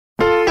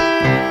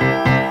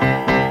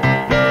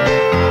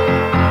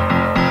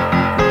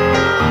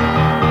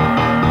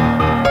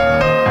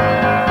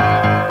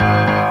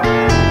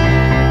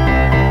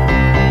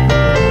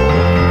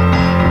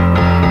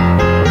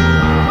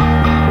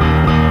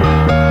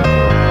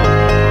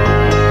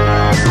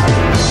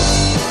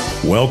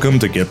Welcome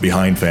to Get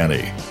Behind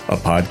Fanny, a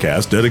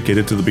podcast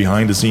dedicated to the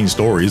behind-the-scenes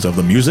stories of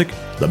the music,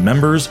 the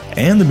members,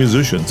 and the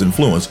musicians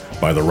influenced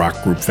by the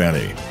rock group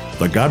Fanny,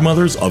 the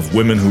godmothers of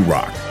women who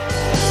rock.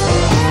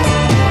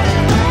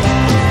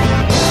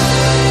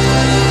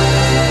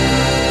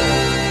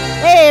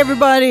 Hey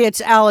everybody, it's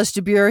Alice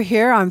DeBure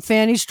here. I'm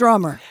Fanny's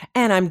drummer.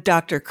 And I'm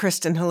Dr.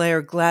 Kristen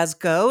Hilaire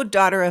Glasgow,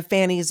 daughter of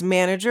Fanny's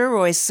manager,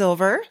 Roy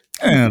Silver.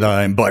 And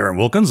I'm Byron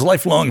Wilkins,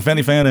 lifelong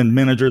Fanny fan and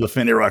manager of the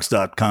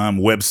FannyRocks.com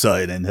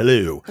website. And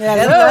hello.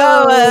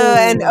 Hello.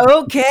 And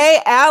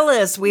okay,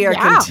 Alice, we are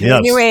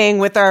continuing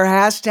with our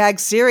hashtag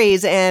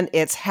series, and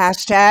it's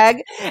hashtag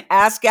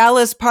Ask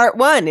Alice Part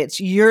 1. It's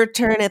your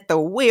turn at the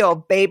wheel,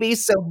 baby.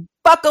 So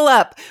buckle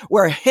up.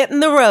 We're hitting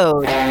the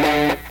road.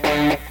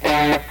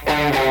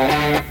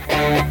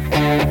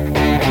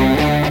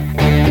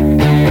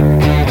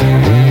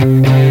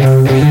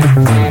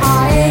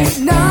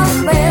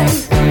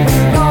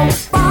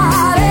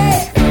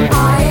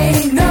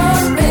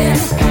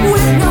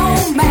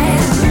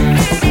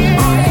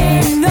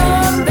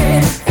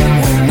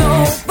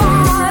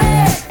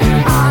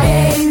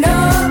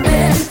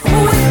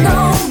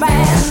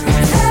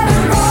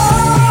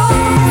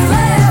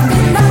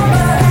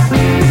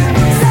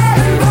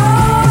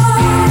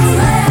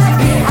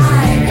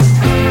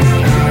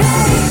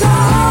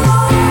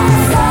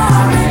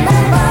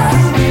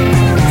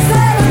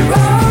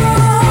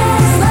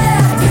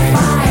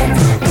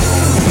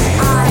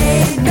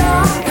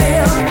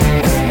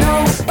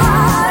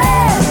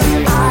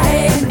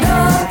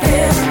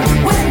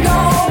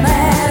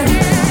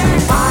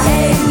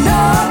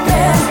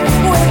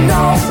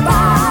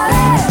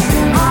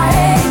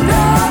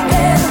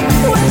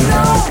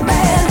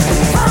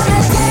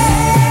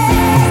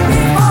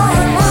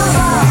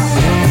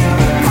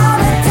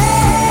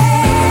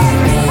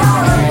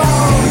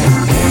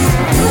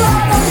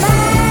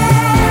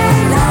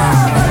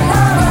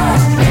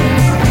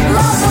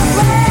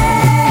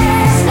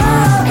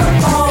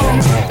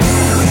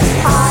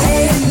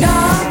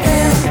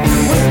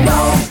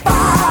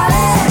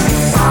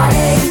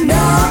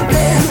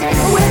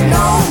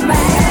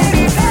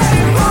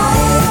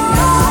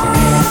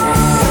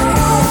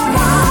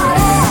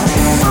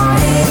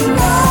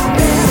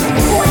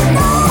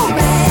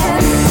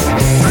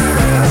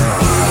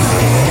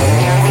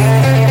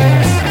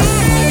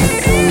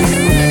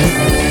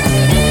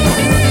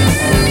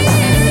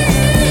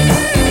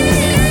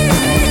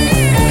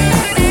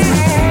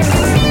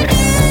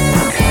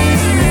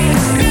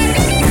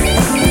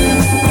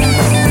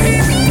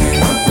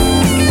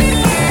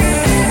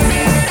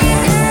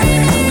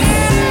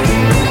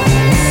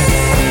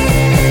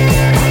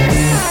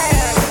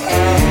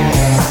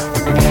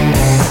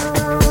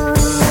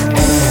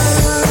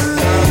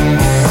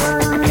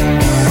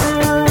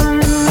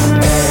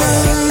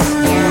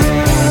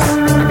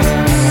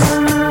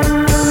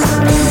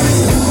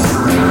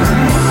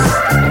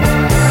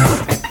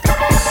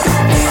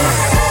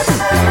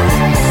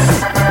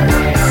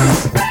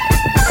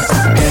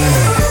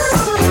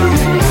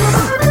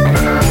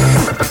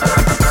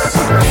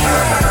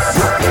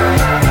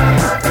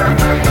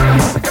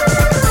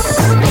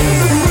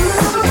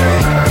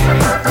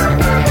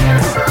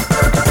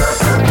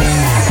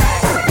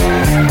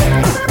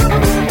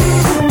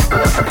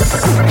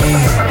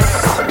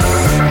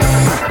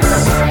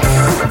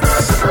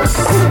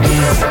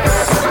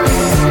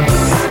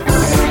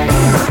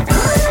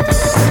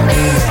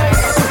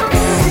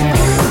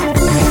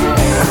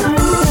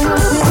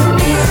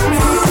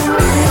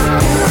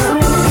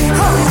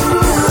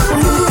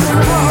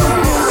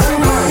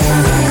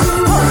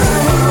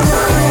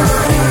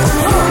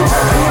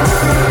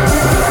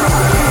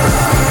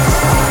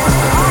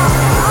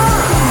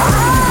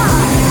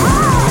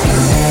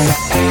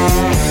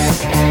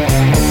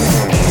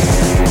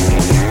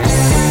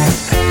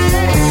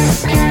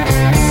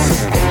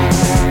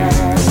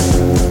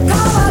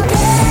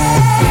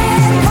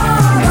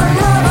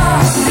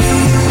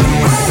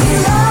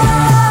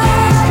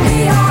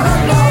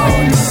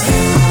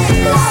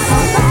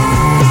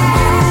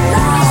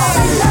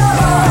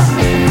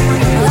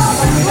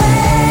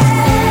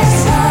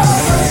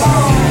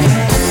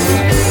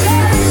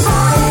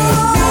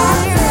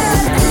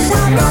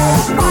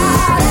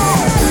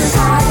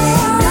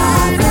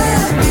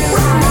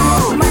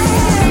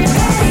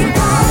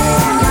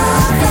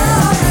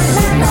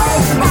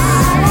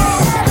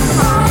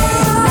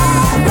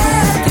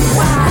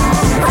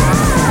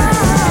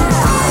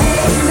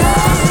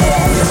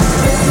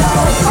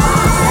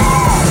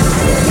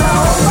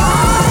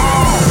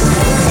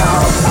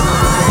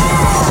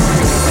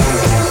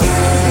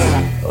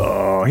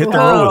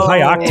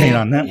 Octane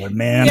on that one,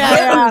 man.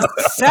 Yeah.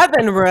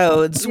 7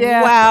 roads.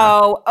 Yeah.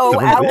 Wow. Oh,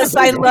 Alice,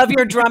 I love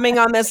your drumming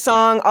on this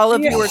song. All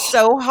of you are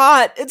so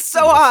hot. It's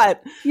so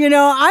hot. You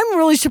know, I'm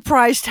really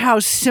surprised how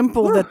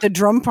simple that the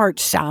drum part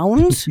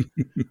sounds,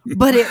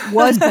 but it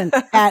wasn't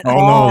at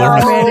all. No,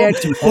 I mean,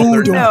 it's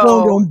boom,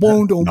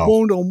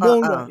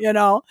 you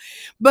know.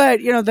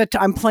 But, you know,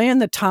 I'm playing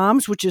the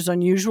toms, which is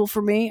unusual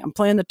for me. I'm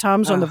playing the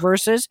toms on the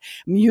verses.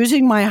 I'm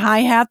using my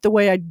hi-hat the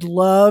way I'd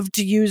love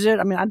to use it.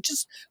 I mean, I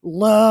just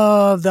love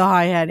love the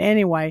hi-hat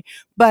anyway.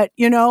 But,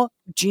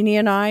 Jeannie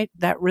and I,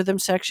 that rhythm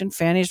section,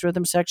 Fanny's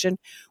rhythm section,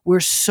 we're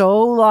so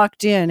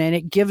locked in, and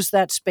it gives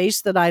that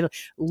space that I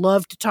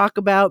love to talk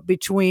about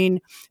between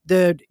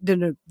the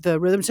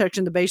rhythm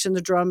section, the bass and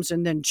the drums,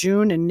 and then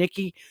June and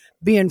Nikki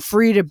being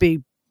free to be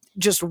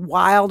just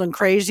wild and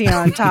crazy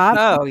on top.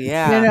 Oh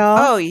yeah.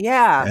 Oh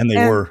yeah. And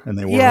they were.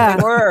 Yeah.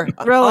 They were.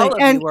 Really. All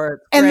of you were.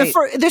 And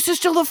this is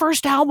still the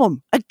first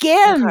album.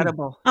 Again.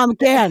 Incredible.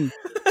 Again.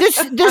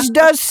 This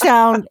does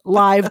sound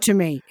live to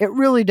me. It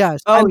really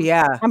does. Oh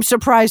yeah. I'm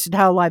surprised at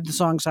how live the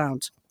song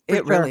sounds.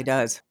 It really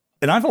does.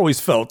 And I've always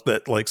felt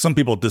that like some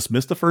people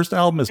dismiss the first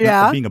album as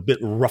not being a bit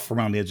rough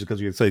around the edges because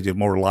you say it's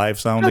more live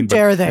sounding. How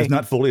dare they? It's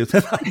not fully,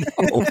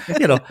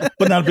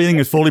 but not being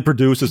as fully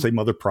produced as say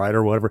Mother Pride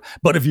or whatever.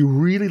 But if you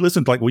really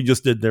listen to like we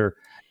just did there,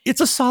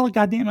 it's a solid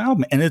goddamn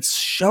album, and it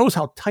shows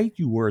how tight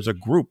you were as a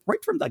group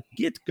right from the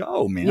get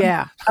go, man.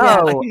 Yeah.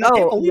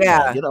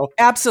 Yeah.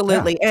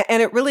 Absolutely. Yeah.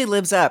 And it really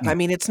lives up. I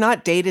mean, it's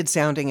not dated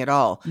sounding at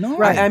all. No.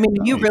 Right. I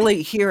mean, you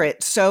really hear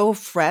it so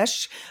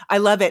fresh. I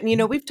love it.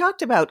 And we've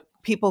talked about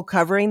people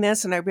covering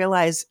this, and I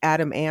realize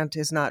Adam Ant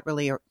is not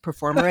really a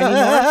performer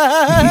anymore.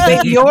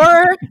 But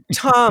your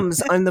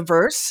toms on the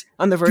verses,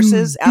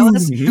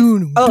 Alice.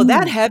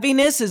 That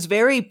heaviness is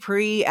very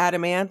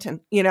pre-Adam Ant, and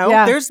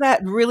there's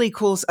that really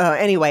cool.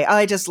 Anyway,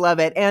 I just love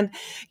it, and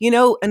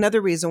another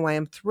reason why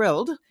I'm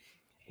thrilled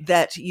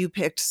that you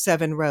picked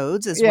Seven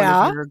Roads as one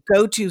of your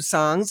go-to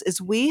songs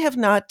is we have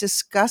not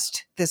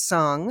discussed this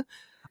song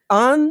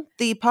on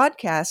the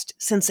podcast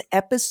since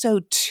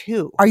episode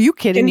 2. Are you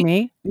kidding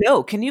me?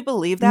 No. Can you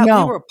believe that?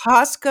 No. We were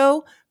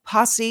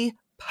Posse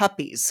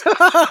puppies.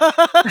 Oh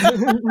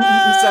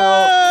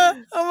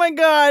my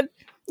God.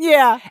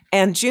 Yeah.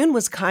 And June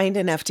was kind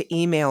enough to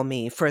email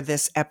me for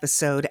this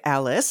episode,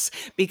 Alice,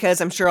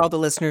 because I'm sure all the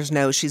listeners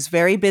know she's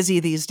very busy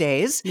these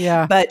days.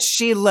 Yeah. But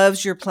she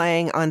loves your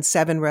playing on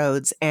Seven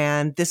Roads.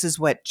 And this is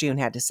what June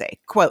had to say.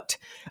 Quote,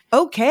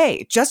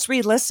 "Okay, just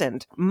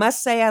re-listened.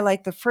 Must say I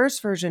like the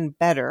first version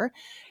better."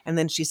 And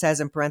then she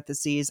says in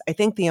parentheses, "I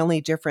think the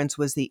only difference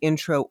was the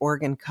intro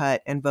organ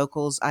cut and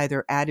vocals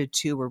either added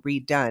to or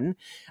redone.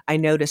 I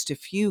noticed a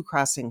few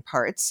crossing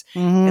parts."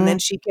 Mm-hmm. And then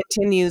she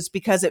continues,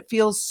 "Because it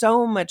feels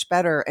so much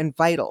better and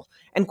vital.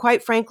 And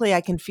quite frankly,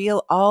 I can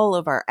feel all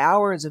of our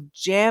hours of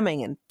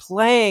jamming and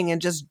playing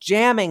and just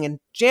jamming and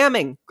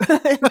jamming."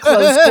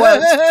 Close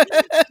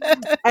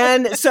quotes.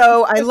 And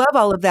so I love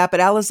all of that. But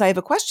Alice, I have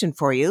a question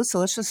for you. So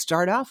let's just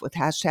start off with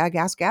hashtag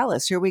Ask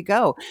Alice. Here we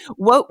go.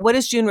 What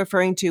is June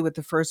referring to with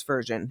the first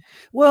version?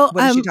 Well,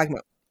 what is she talking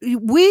about?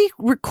 We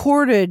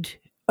recorded,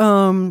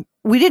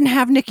 we didn't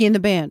have Nikki in the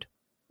band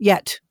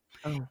yet.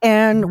 Oh.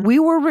 And we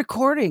were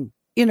recording,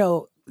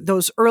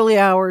 those early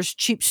hours,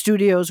 cheap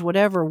studios,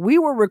 whatever. We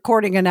were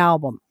recording an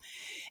album.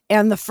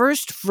 And the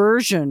first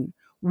version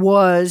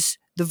was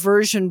the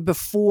version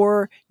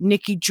before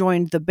Nikki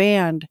joined the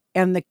band,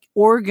 and the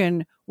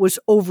organ was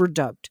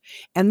overdubbed.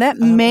 And that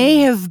may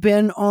have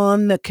been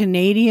on the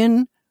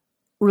Canadian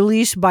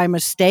release by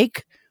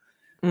mistake,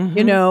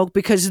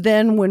 because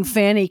then when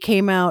Fanny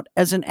came out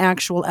as an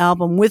actual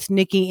album with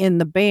Nikki in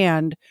the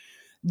band,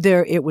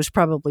 it was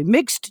probably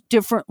mixed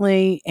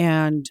differently,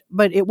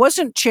 but it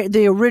wasn't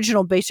the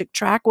original basic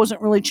track wasn't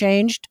really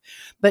changed,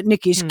 but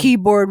Nikki's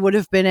keyboard would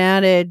have been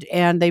added,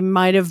 and they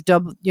might have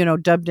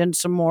dubbed in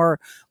some more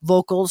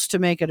vocals to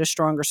make it a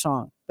stronger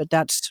song. But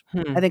that's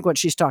I think what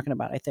she's talking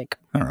about. I think.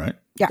 All right.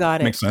 Yeah.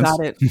 Got it. Makes sense. Got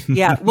it.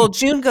 Yeah. Well,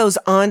 June goes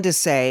on to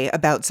say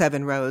about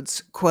Seven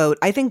Roads, quote,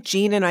 "I think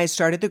Gene and I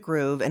started the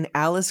groove and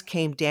Alice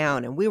came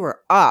down and we were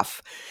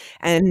off.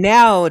 And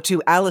now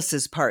to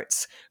Alice's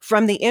parts.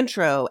 From the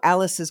intro,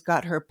 Alice has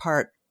got her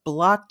part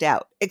blocked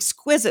out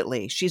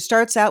exquisitely. She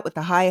starts out with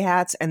the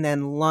hi-hats and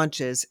then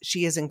launches.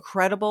 She is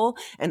incredible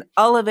and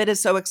all of it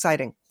is so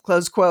exciting."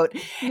 Close quote.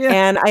 Yeah.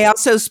 And I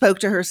also spoke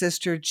to her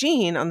sister,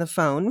 Jean, on the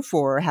phone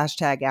for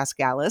hashtag Ask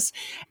Alice.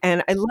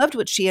 And I loved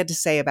what she had to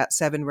say about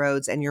Seven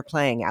Roads and your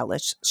playing,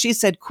 Alice. She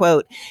said,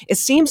 quote, "It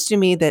seems to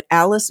me that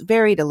Alice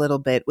varied a little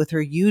bit with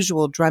her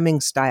usual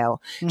drumming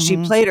style. Mm-hmm. She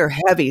played her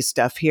heavy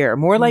stuff here,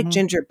 more like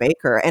Ginger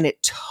Baker, and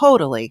it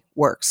totally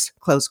works."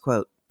 Close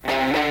quote.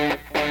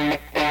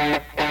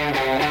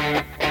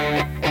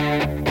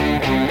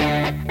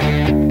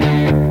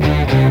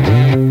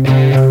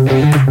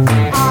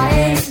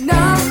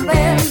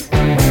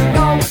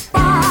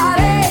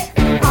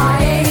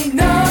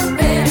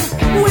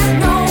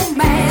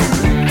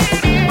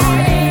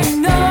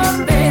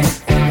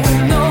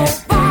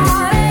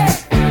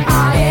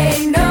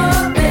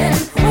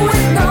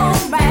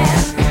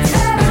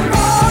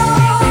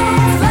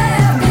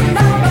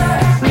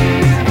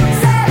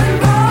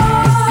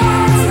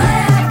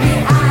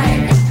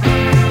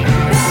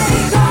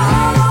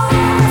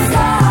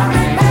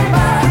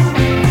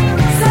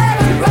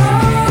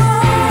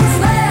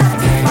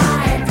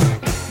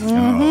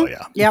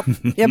 Yep.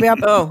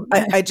 Oh,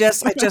 I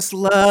just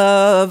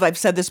love, I've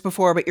said this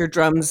before, but your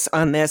drums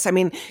on this. I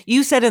mean,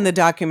 you said in the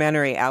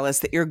documentary, Alice,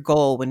 that your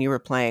goal when you were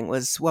playing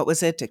was, what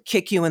was it? To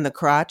kick you in the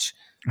crotch?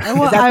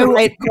 Is that the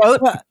right quote?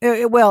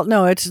 Well,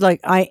 no, it's like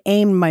I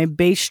aimed my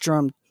bass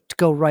drum to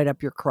go right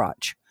up your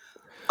crotch.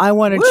 I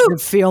wanted you to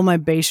feel my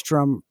bass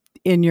drum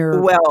in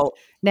your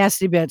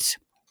nasty bits.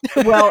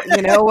 Well,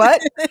 you know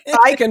what?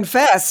 I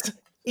confess.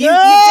 You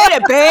did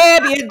it,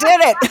 babe. You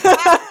did it.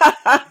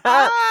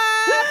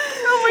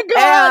 Oh, my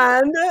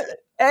God.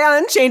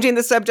 And changing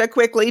the subject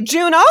quickly,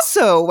 June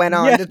also went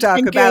on to talk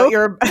about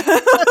your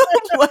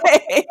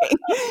playing.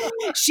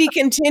 She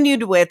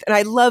continued with, and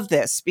I love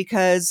this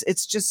because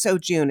it's just so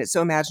June, it's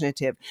so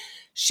imaginative.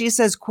 She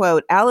says,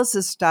 quote,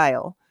 Alice's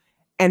style,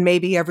 and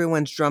maybe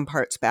everyone's drum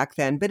parts back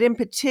then, but in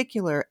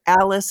particular,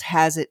 Alice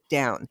has it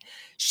down.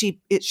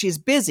 She's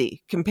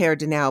busy compared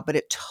to now, but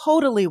it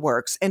totally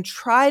works. And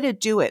try to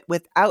do it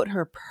without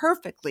her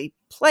perfectly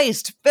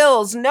placed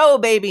fills. No,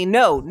 baby,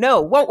 no,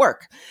 won't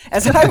work.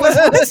 As I was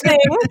listening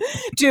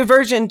to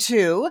version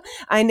 2,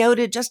 I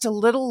noted just a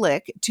little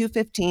lick,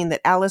 215,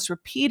 that Alice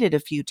repeated a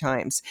few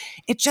times.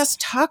 It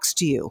just talks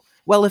to you.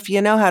 Well, if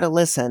you know how to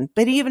listen,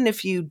 but even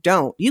if you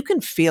don't, you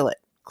can feel it,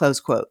 close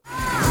quote.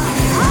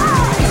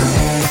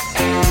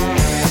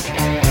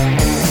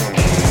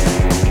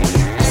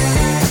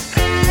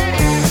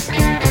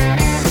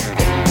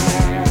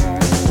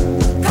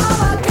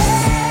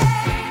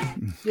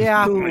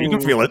 Yeah. You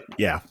can feel it.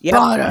 Yeah.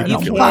 Yep. You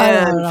can feel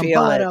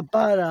it.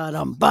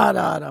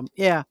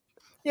 Yeah.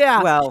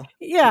 Yeah. Well,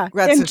 yeah.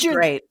 Ruts is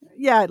great.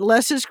 Yeah.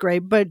 Les is great,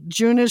 but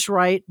June is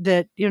right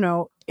that,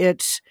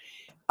 it's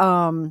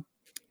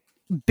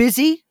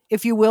busy,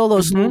 if you will.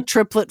 Those little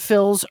triplet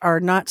fills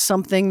are not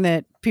something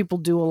that people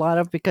do a lot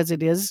of because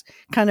it is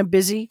kind of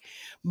busy,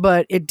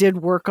 but it did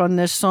work on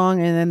this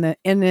song. And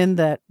then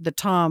the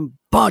tom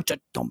back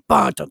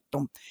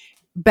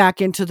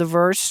into the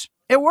verse.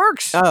 It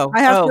works. I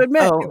have to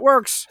admit, it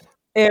works.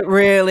 It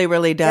really,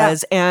 really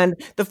does. Yeah.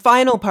 And the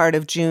final part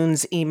of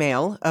June's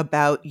email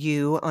about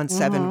you on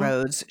Seven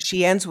Roads,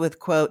 she ends with,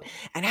 quote,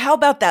 and how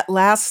about that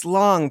last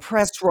long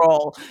press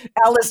roll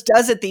Alice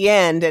does at the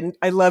end? And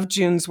I love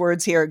June's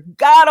words here.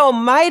 God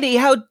almighty,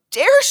 how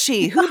dare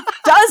she? Who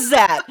does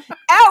that?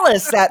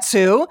 Alice, that's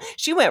who.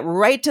 She went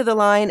right to the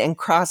line and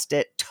crossed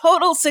it.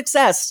 Total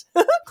success.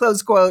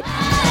 Close quote.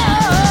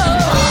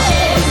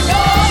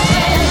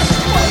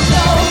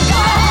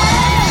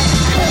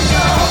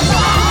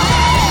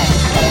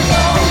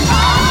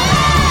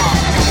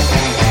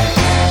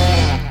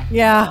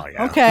 Yeah.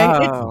 Okay.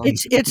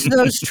 It's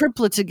those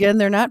triplets again.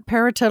 They're not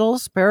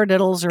paradiddles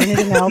or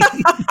anything else.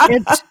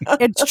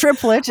 It's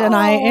triplets, and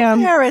I am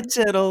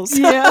paradiddles.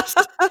 Yes.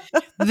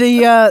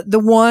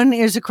 The one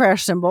is a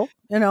crash cymbal,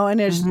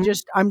 and it's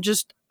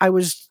I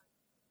was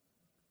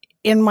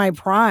in my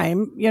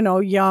prime,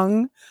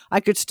 young. I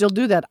could still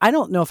do that. I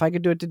don't know if I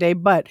could do it today,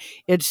 but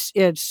it's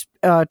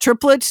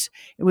triplets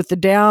with the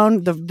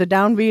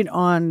downbeat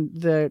on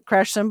the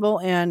crash cymbal,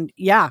 and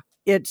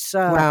it's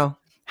wow.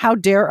 How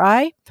dare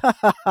I?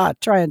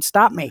 Try and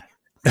stop me.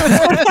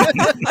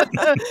 I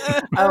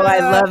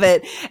love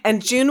it.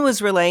 And June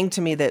was relaying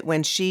to me that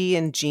when she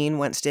and Gene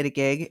once did a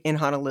gig in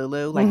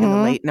Honolulu, like in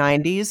the late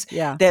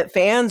 90s, that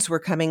fans were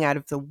coming out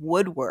of the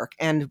woodwork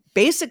and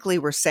basically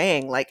were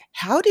saying, like,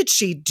 how did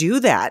she do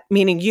that?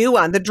 Meaning you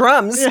on the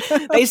drums.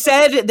 They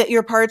said that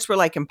your parts were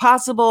like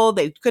impossible.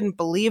 They couldn't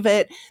believe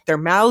it. Their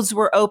mouths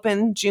were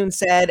open, June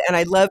said. And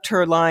I loved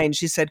her line.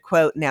 She said,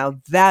 quote,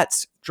 now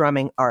that's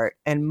drumming art,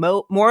 and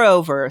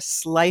moreover,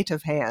 sleight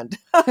of hand.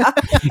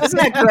 Isn't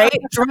that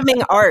great?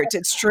 Drumming art.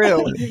 It's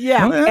true.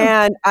 Yeah.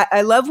 And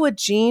I love what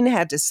Gene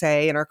had to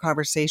say in our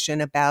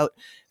conversation about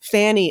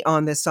Fanny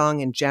on this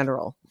song in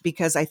general,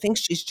 because I think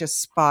she's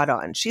just spot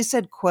on. She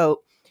said,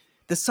 quote,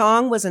 the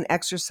song was an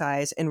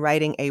exercise in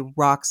writing a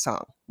rock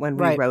song when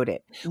we wrote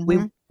it.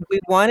 We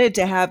wanted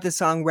to have the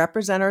song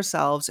represent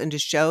ourselves and to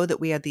show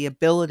that we had the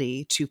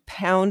ability to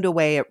pound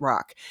away at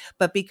rock.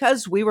 But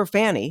because we were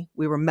Fanny,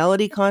 we were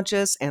melody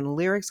conscious and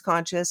lyrics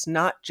conscious,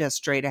 not just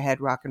straight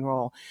ahead rock and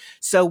roll.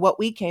 So what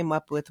we came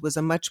up with was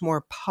a much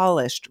more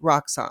polished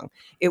rock song.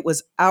 It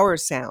was our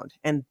sound,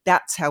 and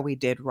that's how we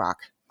did rock,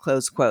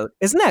 close quote.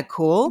 Isn't that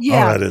cool?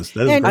 Yeah. Oh, that is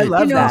and, I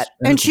love that.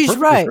 And she's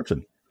right.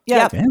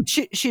 Yeah,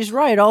 she's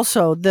right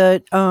also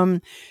that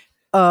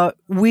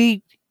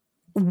we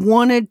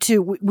wanted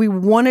to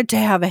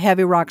have a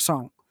heavy rock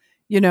song,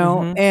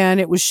 and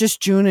it was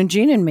just June and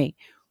Gene and me.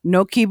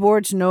 No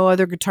keyboards, no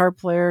other guitar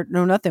player,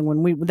 no nothing.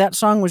 When that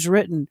song was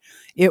written,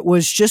 it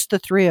was just the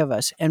three of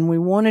us, and we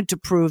wanted to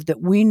prove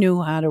that we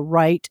knew how to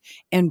write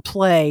and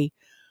play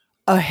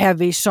a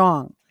heavy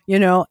song,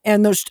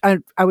 and those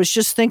I was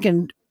just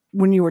thinking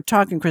when you were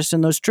talking,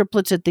 Kristen, those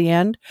triplets at the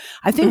end,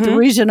 I think the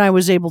reason I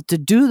was able to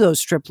do those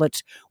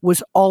triplets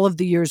was all of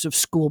the years of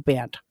school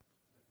band.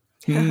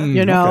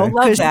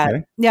 Love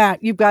that. Yeah,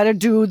 you've got to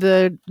do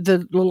the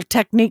little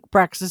technique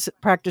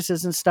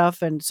practices and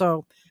stuff, and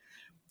so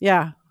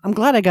I'm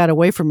glad I got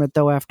away from it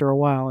though after a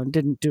while and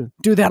didn't do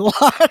that a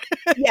lot.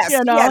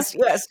 Yes,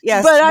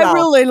 yes. But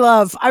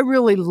I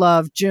really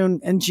love June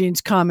and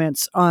Jean's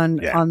comments on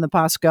the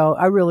Pasco.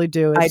 I really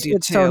do.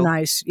 It's so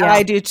nice. Yeah,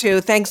 I do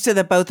too. Thanks to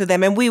the both of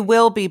them, and we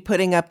will be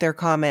putting up their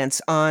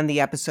comments on the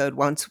episode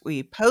once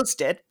we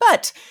post it.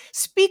 But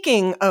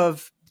speaking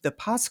of the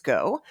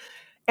Pasco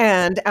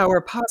and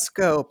our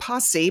Pasco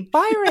posse,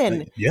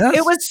 Byron. Yes.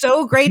 It was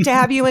so great to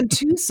have you in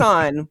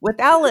Tucson with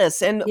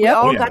Alice, and we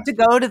all got to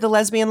go to the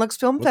Lesbian Looks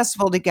Film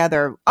Festival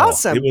together.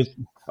 Awesome.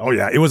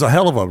 It was a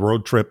hell of a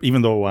road trip,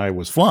 even though I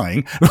was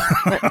flying.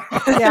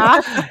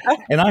 Yeah.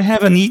 And I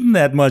haven't eaten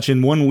that much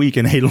in 1 week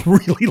in a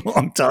really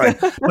long time.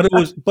 But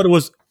it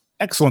was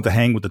excellent to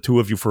hang with the two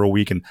of you for a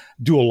week and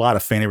do a lot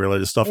of Fanny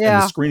related stuff. Yeah.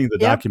 And the screening of the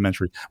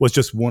documentary was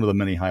just one of the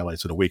many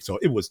highlights of the week. So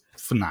it was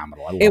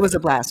phenomenal. It was a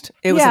blast.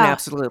 It was an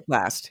absolute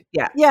blast.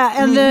 Yeah.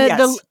 Yeah. And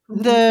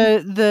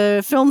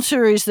the film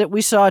series that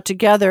we saw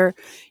together,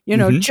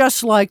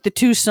 just like the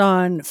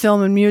Tucson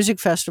Film and Music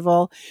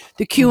Festival,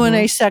 the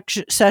Q&A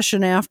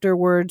session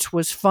afterwards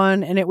was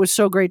fun. And it was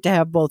so great to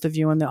have both of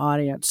you in the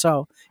audience.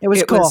 So it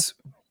was cool.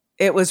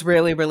 It was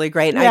really, really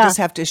great. And I just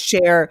have to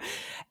share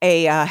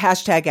a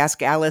hashtag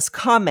Ask Alice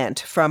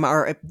comment from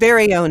our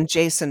very own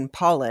Jason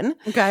Paulin.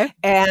 Okay.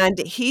 And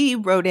he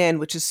wrote in,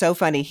 which is so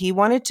funny. He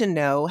wanted to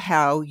know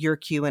how your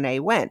Q&A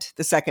went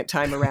the second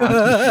time around.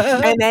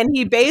 And then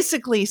he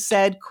basically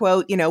said,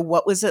 quote,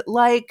 what was it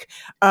like?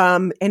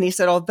 And he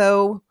said,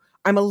 although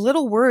I'm a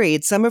little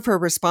worried some of her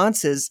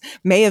responses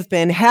may have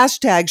been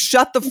hashtag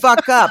shut the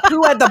fuck up.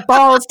 Who had the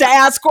balls to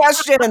ask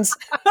questions?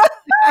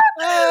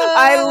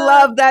 I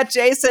love that,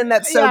 Jason.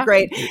 That's so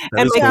great.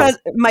 And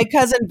my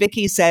cousin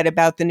Vicky said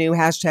about the new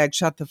hashtag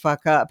shut the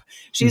fuck up.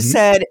 She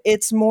said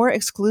it's more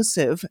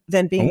exclusive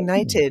than being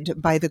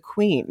knighted by the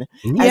Queen,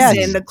 as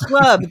in the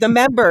club, the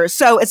members.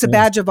 So it's a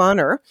badge of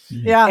honor.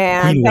 Yeah.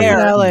 And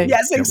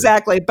yes,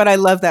 exactly. But I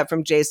love that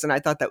from Jason. I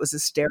thought that was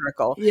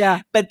hysterical.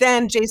 Yeah. But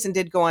then Jason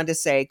did go on to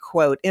say,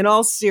 quote, in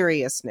all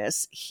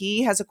seriousness,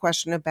 he has a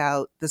question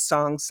about the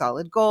song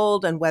Solid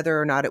Gold and whether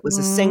or not it was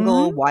a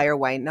single, why or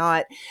why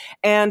not.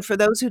 And for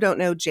those who don't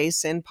know,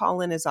 Jason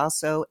Paulin is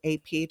also a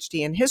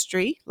PhD in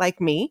history, like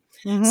me.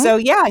 So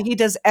he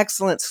does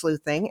excellent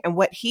sleuthing. And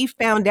what he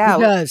found out.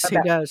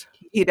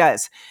 He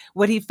does.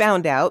 What he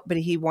found out, but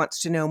he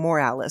wants to know more,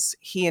 Alice.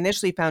 He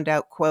initially found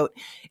out, quote,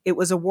 it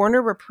was a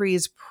Warner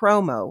Reprise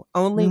promo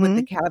only with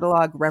the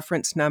catalog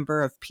reference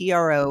number of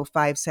PRO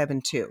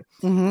 572.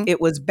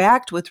 It was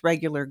backed with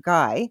regular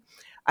Guy.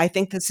 I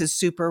think this is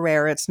super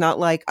rare. It's not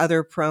like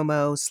other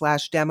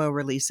promo/demo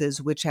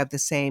releases, which have the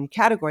same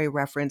category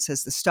reference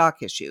as the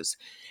stock issues.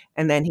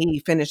 And then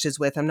he finishes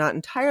with, I'm not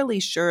entirely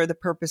sure the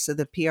purpose of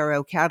the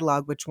PRO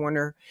catalog, which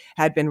Warner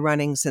had been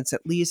running since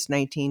at least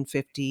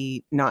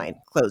 1959,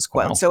 close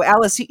quote. Wow. So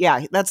Alice,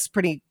 that's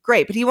pretty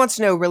great. But he wants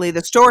to know really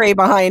the story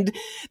behind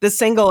the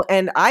single.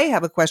 And I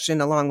have a question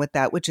along with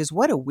that, which is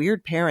what a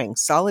weird pairing,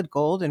 Solid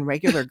Gold and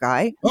regular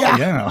Guy.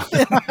 Yeah.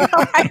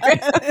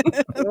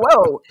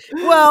 Whoa.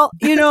 Well,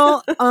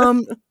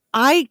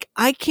 I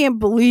can't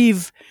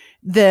believe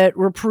that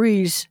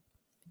Reprise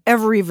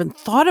ever even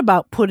thought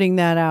about putting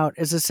that out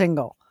as a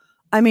single.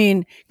 I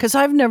mean, because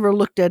I've never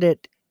looked at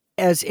it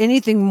as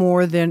anything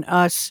more than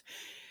us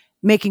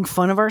making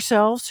fun of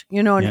ourselves,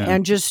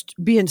 and just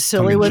being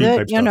silly with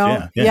it,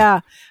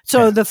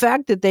 So the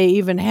fact that they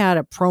even had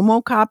a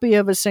promo copy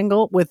of a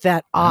single with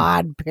that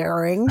odd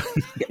pairing,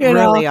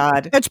 really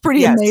odd. It's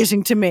pretty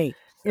amazing to me,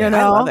 I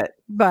love it.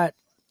 But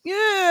Waiting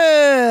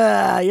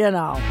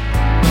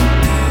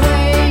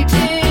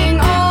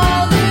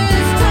all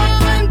this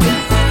time to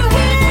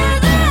hear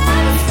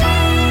them say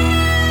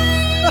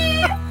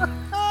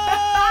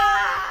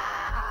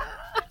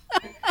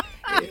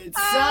it's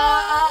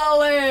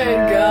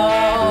solid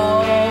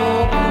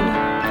gold.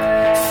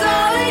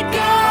 Solid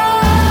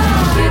gold.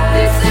 Get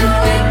this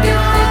solid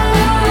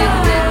gold.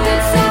 Get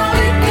this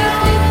solid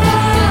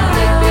gold.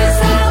 Get this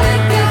solid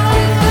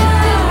gold.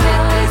 Get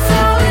this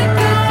solid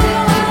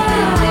gold.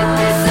 Get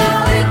this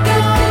solid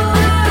gold.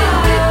 Get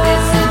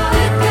this solid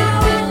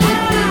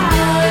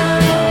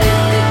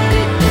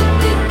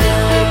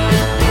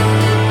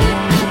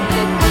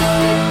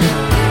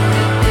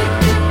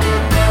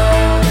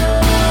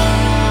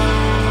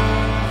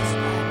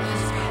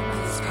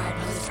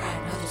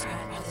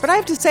But I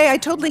have to say, I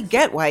totally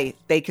get why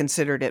they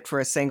considered it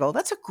for a single.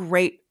 That's a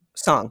great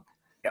song.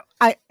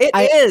 It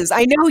is.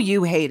 I know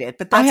you hate it,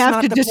 but that's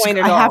not the point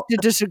at all. I have to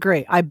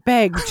disagree. I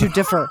beg to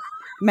differ,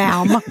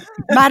 madam.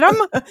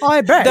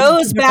 I beg.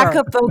 Those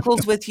backup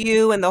vocals with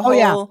you and the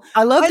whole.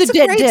 I love the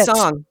dit dits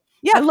song.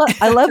 Yeah,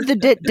 I love the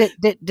dit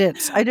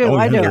dits. I do.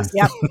 I do.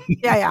 Yep.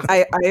 Yeah.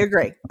 I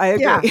agree.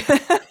 Yeah.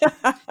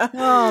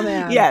 Oh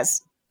man.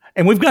 Yes.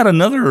 And we've got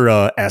another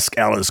Ask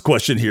Alice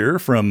question here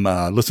from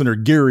listener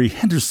Gary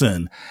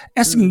Henderson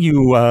asking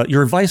you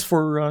your advice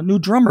for new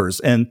drummers.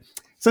 And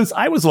since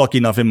I was lucky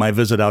enough in my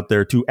visit out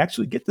there to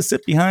actually get to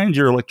sit behind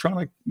your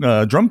electronic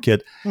drum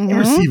kit and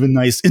receive a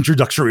nice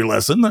introductory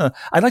lesson,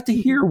 I'd like to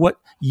hear what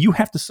you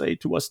have to say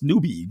to us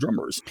newbie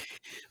drummers.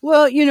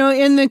 Well,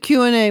 in the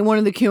Q&A, one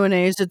of the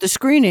Q&As at the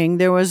screening,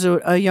 there was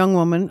a young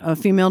woman, a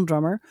female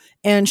drummer,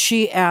 and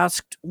she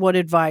asked what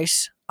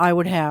advice I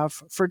would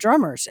have for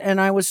drummers.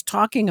 And I was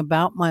talking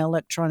about my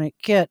electronic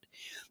kit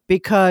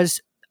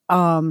because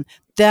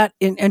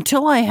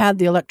until I had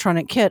the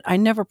electronic kit, I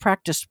never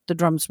practiced the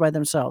drums by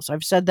themselves.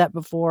 I've said that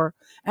before,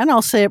 and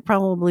I'll say it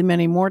probably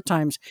many more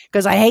times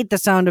because I hate the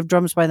sound of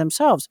drums by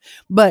themselves.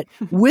 But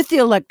with the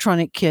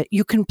electronic kit,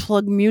 you can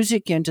plug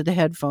music into the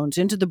headphones,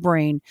 into the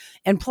brain,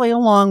 and play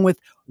along with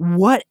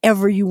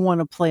whatever you want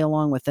to play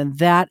along with. And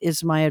that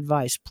is my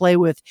advice. Play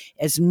with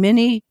as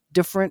many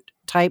different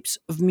types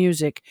of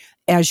music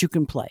as you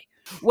can play.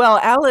 Well,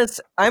 Alice,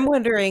 I'm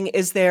wondering,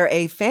 is there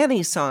a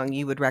Fanny song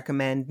you would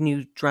recommend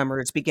new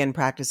drummers begin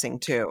practicing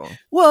to?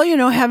 Well,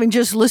 having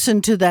just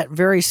listened to that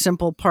very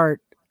simple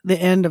part, the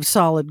end of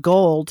Solid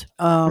Gold,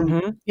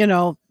 that'd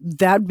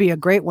be a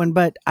great one,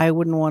 but I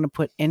wouldn't want to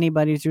put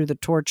anybody through the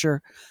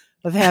torture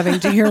of having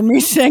to hear me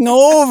sing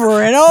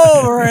over and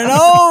over and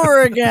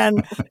over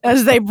again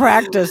as they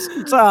practice.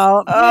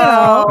 So,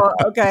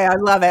 okay. I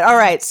love it. All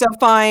right. So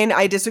fine.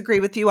 I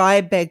disagree with you.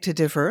 I beg to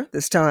differ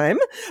this time.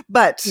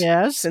 But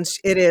yes, since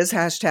it is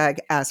hashtag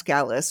Ask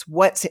Alice,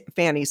 what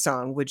Fanny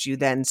song would you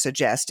then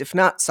suggest, if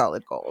not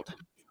Solid Gold?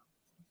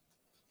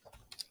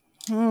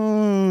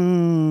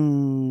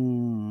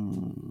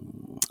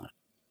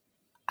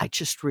 I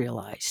just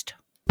realized.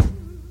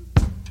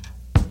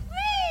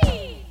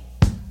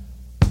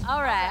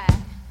 All right.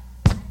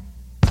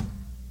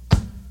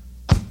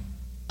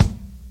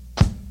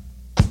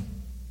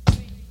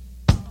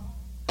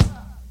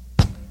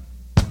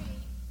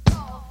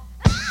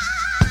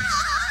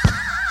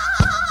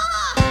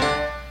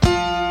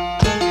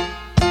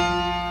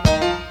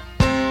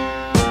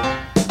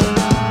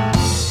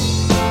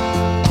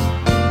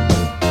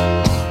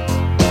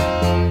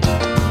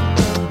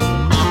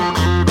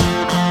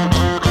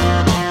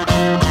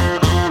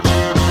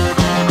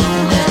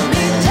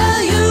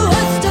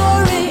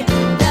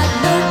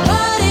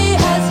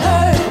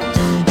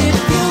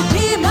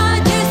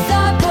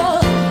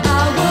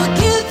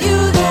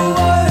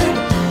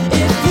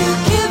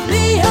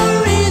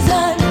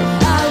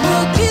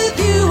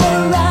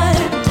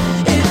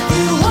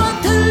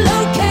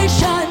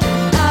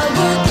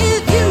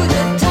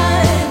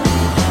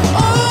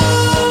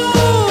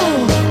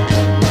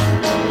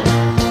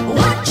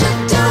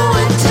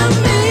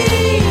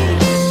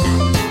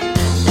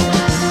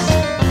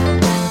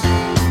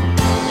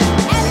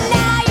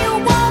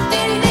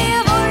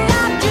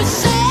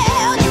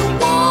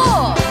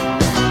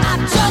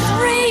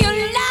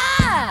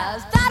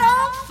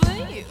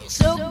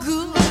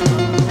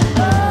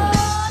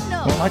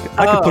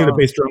 I could play the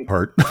bass drum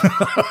part.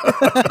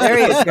 There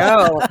you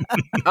go.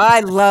 I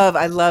love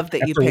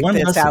that you picked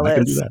this,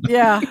 Alice.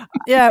 Yeah,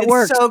 it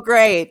works. So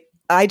great.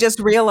 I just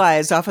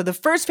realized off of the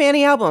first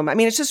Fanny album, I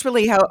mean, it's just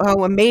really how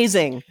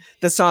amazing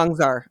the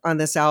songs are on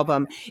this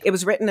album. It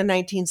was written in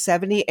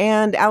 1970.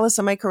 And Alice,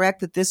 am I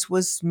correct that this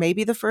was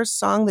maybe the first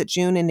song that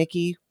June and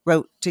Nikki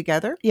wrote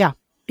together? Yeah.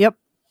 Yep.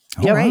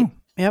 Oh, wow. Right.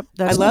 Yep.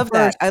 I love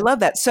that. I love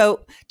that.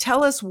 So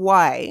tell us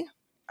why,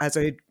 as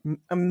an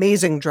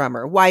amazing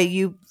drummer, why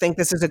you think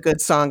this is a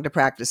good song to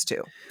practice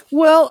to.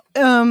 Well,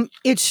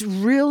 it's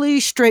really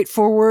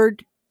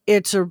straightforward.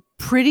 It's a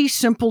pretty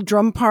simple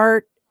drum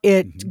part.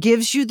 It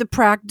gives you the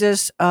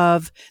practice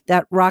of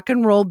that rock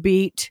and roll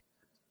beat.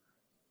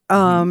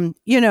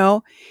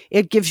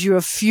 It gives you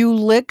a few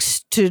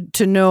licks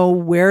to know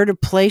where to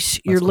place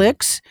your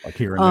licks. Like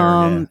here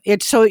and there.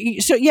 It's so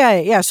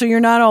you're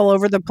not all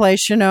over the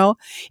place,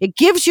 It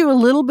gives you a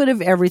little bit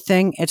of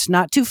everything. It's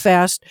not too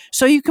fast,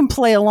 so you can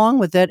play along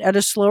with it at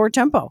a slower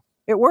tempo.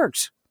 It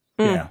works.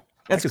 Yeah.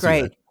 That's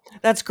great.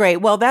 That's great.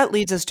 Well, that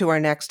leads us to our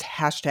next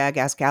hashtag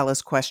Ask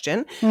Alice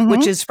question,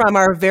 which is from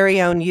our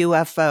very own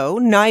UFO,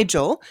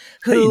 Nigel,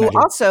 who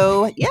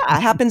also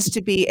happens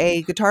to be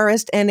a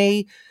guitarist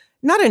and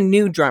not a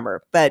new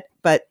drummer, but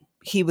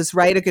he was a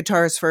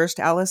guitarist first,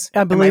 Alice?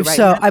 I believe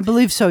so. I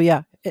believe so,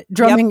 yeah.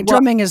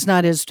 Drumming is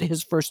not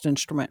his first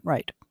instrument,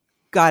 right.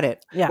 Got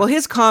it. Yeah. Well,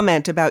 his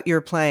comment about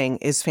your playing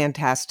is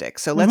fantastic.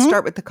 So let's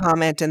start with the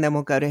comment and then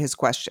we'll go to his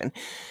question.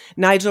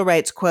 Nigel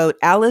writes, quote,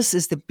 Alice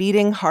is the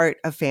beating heart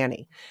of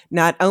Fanny.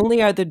 Not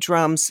only are the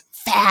drums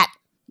fat,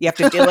 you have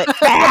to do it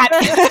fat,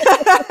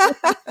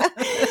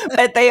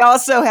 but they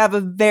also have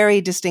a very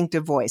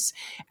distinctive voice.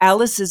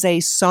 Alice is a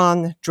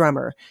song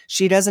drummer.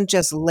 She doesn't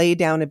just lay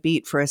down a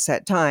beat for a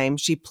set time.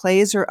 She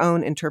plays her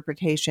own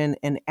interpretation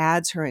and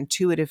adds her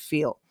intuitive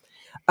feel.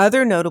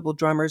 Other notable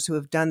drummers who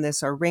have done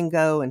this are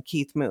Ringo and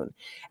Keith Moon.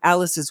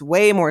 Alice is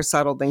way more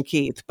subtle than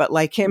Keith, but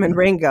like him and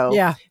Ringo,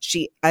 Yeah.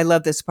 I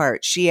love this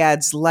part. She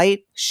adds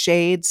light,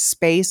 shades,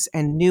 space,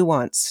 and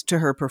nuance to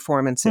her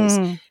performances.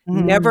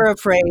 Never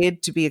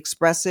afraid to be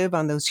expressive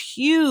on those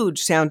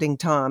huge sounding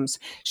toms.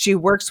 She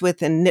works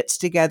with and knits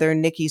together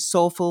Nicky's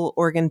soulful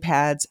organ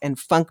pads and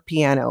funk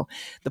piano,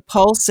 the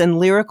pulse and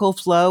lyrical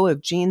flow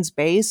of Jean's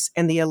bass,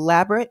 and the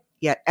elaborate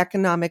yet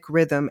economic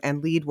rhythm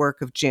and lead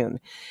work of June.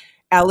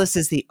 Alice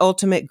is the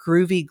ultimate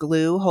groovy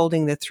glue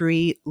holding the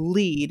three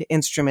lead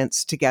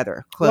instruments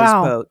together. Close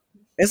quote.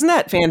 Isn't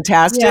that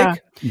fantastic? Yeah.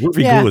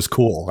 Groovy glue is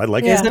cool. I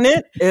like it. Isn't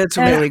it? It's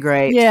really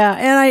great. Yeah,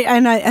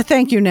 and I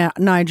thank you,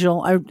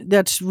 Nigel.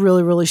 That's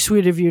really, really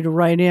sweet of you to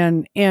write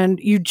in. And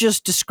you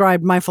just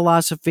described my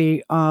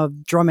philosophy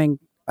of drumming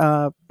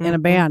in a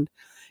band.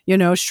 You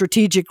know,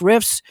 strategic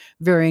riffs,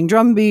 varying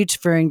drum beats,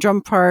 varying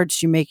drum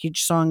parts. You make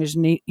each song as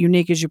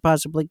unique as you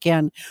possibly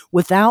can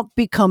without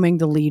becoming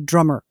the lead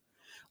drummer.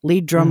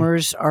 Lead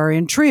drummers are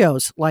in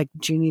trios like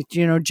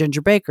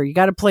Ginger Baker. You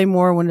got to play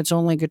more when it's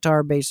only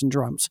guitar, bass, and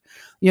drums,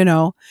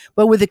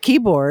 But with a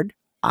keyboard,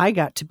 I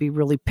got to be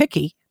really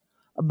picky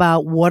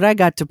about what I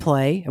got to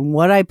play and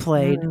what I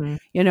played, and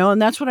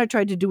that's what I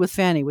tried to do with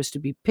Fanny, was to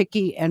be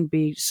picky and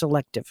be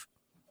selective.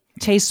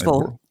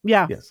 Tasteful.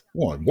 Yeah. Yes.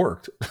 Well, it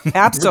worked.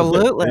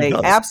 Absolutely.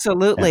 It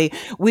Absolutely.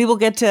 Yeah. We will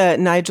get to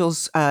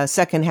Nigel's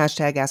second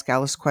hashtag Ask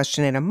Alice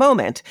question in a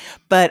moment,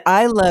 but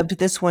I loved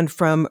this one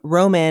from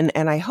Roman,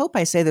 and I hope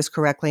I say this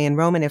correctly. And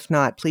Roman, if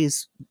not,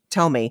 please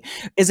tell me.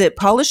 Is it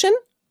Polishin?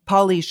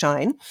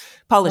 Polishin.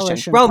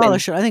 Roman.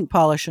 Polishin. I think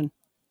Polishin.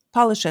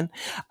 Polishin.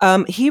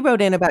 He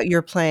wrote in about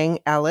your playing,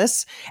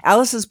 Alice.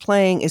 Alice's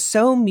playing is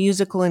so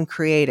musical and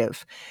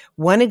creative.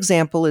 One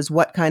example is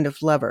What Kind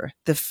of Lover.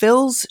 The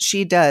fills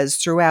she does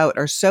throughout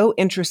are so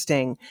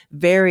interesting,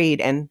 varied,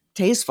 and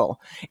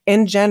tasteful.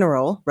 In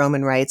general,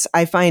 Roman writes,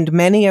 I find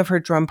many of her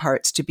drum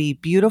parts to be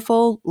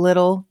beautiful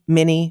little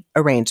mini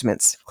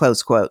arrangements.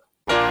 Close quote.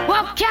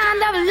 What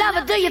kind of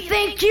lover do you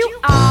think you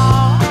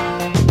are?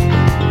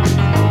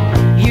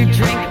 You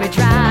drink me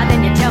dry,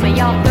 then you tell me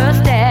you're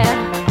thirsty.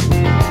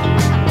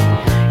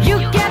 You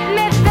get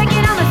me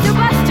thinking I'm a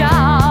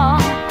superstar.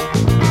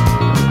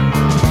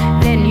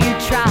 Then you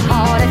try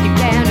hard as you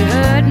can to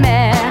hurt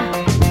me.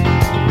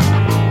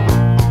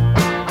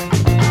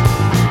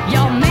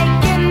 You're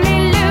making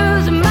me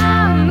lose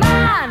my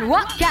mind.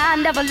 What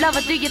kind of a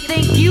lover do you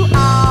think you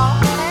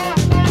are?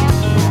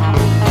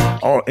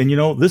 Oh,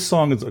 and this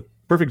song is a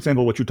perfect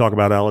example of what you talk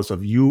about, Alice,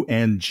 of you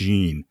and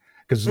Jean.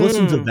 Because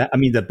listen to that. I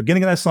mean, the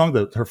beginning of that song,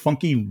 her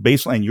funky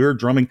bass line, your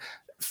drumming,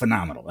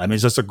 phenomenal. I mean,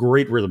 it's just a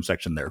great rhythm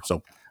section there.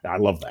 So I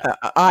love that.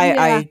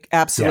 I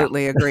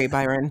absolutely agree,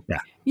 Byron.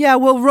 Yeah.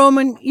 Well,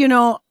 Roman,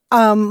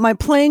 my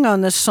playing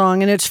on this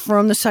song, and it's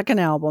from the second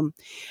album,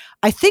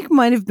 I think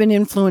might have been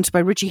influenced by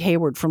Richie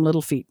Hayward from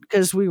Little Feat,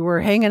 because we were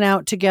hanging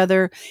out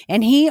together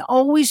and he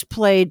always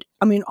played,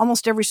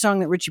 almost every song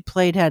that Richie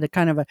played had a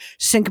kind of a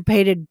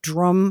syncopated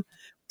drum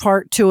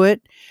part to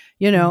it,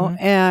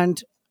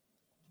 and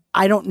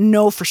I don't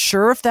know for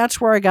sure if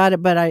that's where I got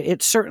it, but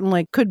it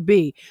certainly could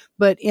be.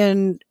 But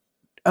in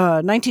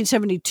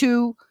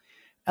 1972,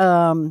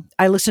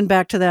 I listened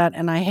back to that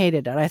and I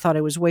hated it. I thought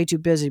it was way too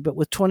busy. But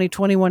with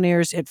 2021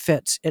 ears, it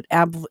fits. It's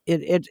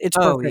perfect.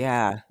 Oh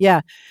yeah,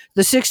 yeah.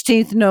 The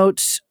 16th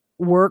notes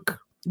work.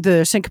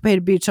 The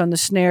syncopated beats on the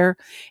snare.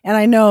 And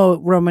I know,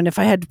 Roman, if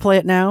I had to play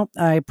it now,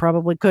 I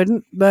probably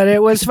couldn't, but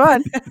it was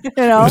fun. It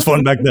was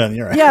fun back then.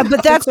 You're right. Yeah,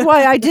 but that's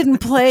why I didn't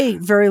play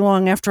very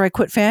long after I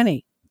quit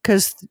Fanny.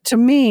 Because to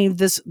me,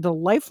 the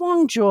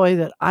lifelong joy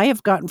that I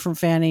have gotten from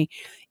Fanny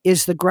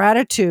is the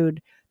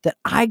gratitude that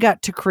I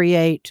got to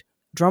create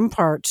drum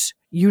parts,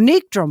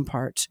 unique drum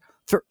parts,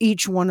 for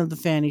each one of the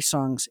Fanny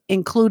songs,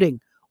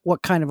 including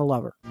What Kind of a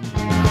Lover.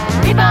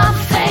 People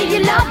say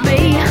you love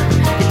me, you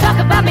talk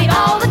about me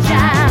all the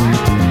time.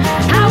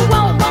 I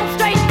won't want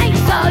straight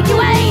answer,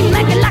 you ain't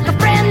making like a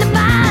friend of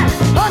mine.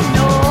 Oh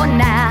no,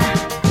 nah,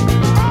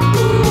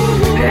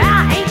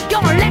 I ain't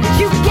gonna let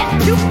you get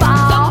too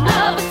far. Some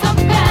love is some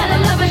kind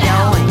of loving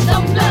now.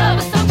 Some love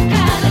is some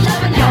kind of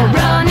loving now. You're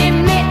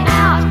running me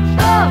out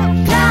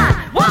of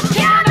time. What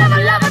kind of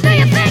a lover do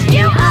you think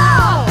you are?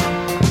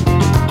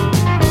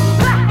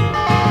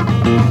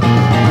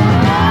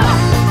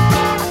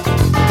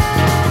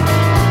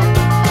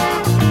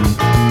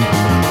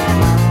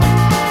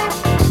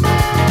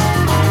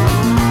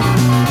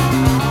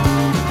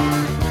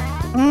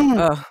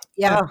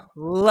 Yeah. Oh,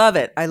 love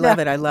it. I love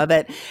it. I love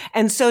it.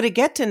 And so to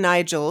get to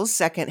Nigel's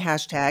second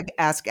hashtag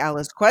Ask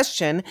Alice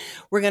question,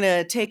 we're going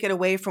to take it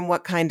away from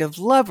What Kind of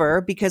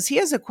Lover, because he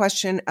has a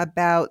question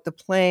about the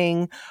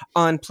playing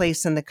on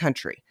Place in the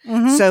Country.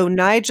 So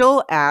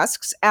Nigel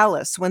asks,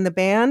 Alice, when the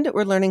band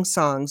were learning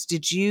songs,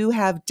 did you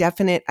have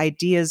definite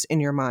ideas in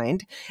your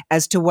mind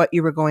as to what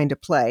you were going to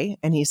play?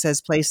 And he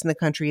says Place in the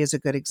Country is a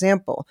good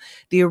example.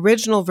 The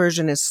original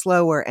version is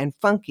slower and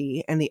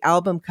funky, and the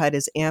album cut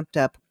is amped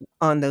up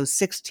on those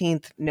 16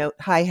 16th note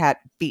hi-hat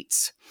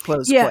beats,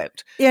 close Yeah.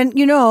 quote. And,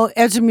 you know,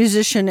 as a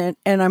musician,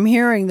 and I'm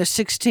hearing the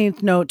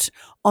 16th notes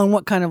on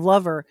What Kind of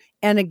Lover,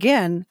 and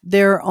again,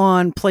 they're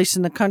on Place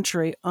in the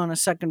Country on a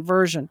second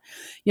version,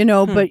 you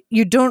know, but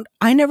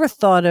I never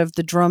thought of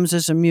the drums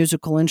as a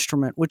musical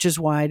instrument, which is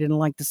why I didn't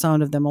like the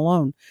sound of them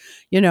alone,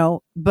 you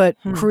know, but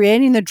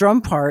creating the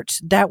drum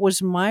parts, that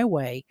was my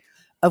way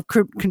of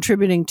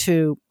contributing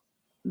to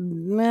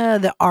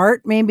the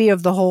art maybe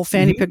of the whole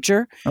Fanny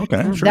picture.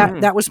 Okay. Sure.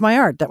 That was my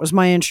art. That was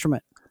my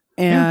instrument.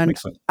 And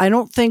I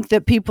don't think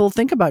that people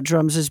think about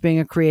drums as being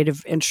a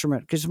creative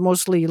instrument, because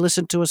mostly you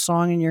listen to a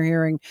song and you're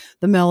hearing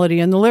the melody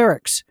and the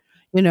lyrics,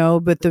 you know,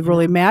 but the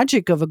really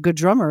magic of a good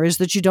drummer is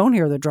that you don't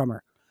hear the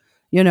drummer,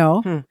 you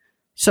know?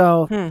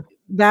 So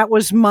that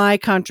was my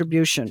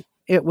contribution.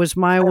 It was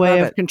my way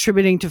of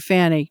contributing to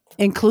Fanny,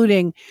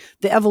 including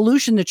the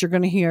evolution that you're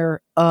going to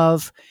hear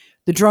of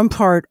the drum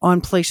part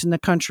on Place in the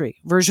Country,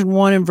 version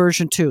 1 and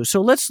version 2.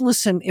 So let's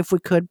listen, if we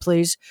could,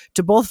 please,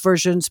 to both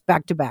versions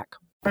back to back.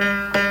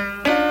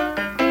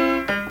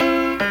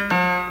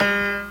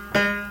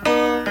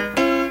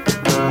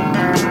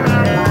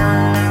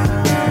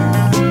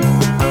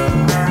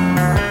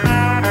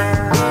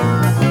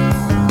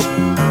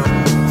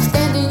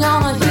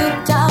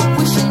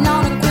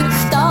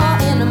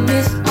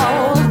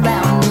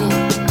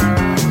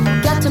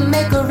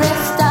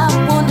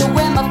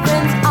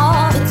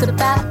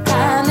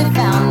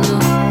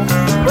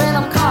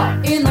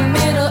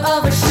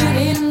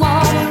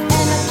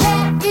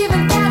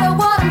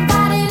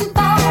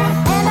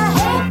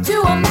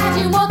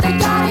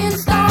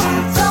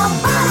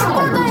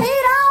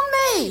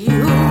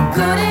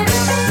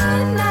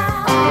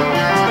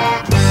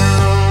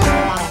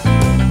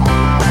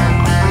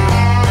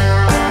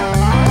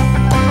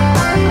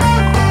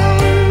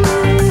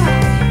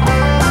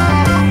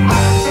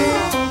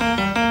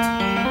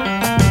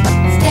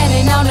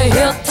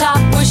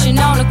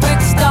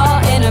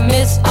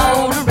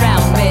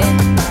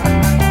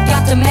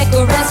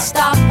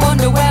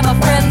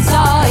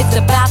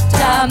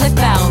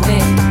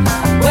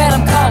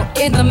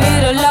 In the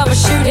middle of a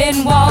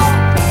shooting war,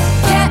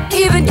 can't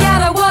even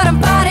gather what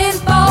I'm fighting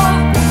for.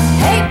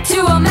 Hate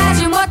to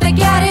imagine what they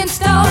got in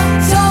store.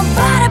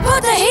 Somebody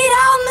put the heat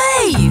on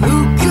me.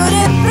 Who could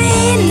it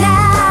be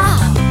now?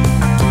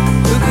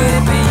 Who could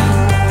it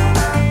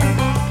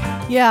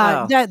be?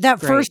 Yeah, that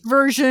first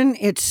version,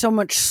 it's so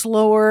much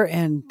slower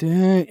and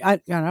I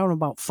don't know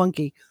about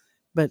funky,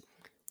 but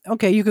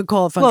okay, you could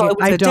call it funky. Well, it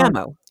was a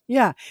demo.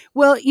 Yeah.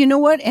 Well, you know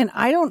what? And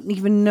I don't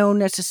even know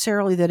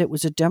necessarily that it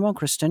was a demo,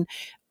 Kristen,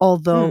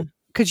 although,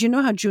 because you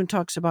know how June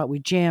talks about we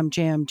jam,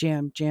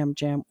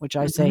 which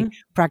I say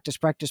practice.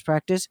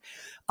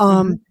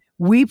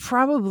 We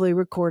probably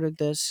recorded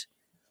this,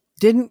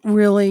 didn't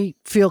really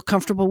feel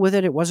comfortable with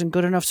it. It wasn't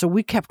good enough. So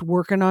we kept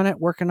working on it,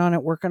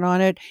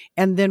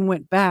 and then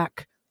went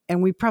back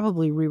and we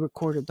probably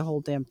re-recorded the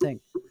whole damn thing.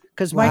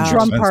 Because my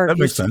drum part that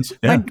makes sense.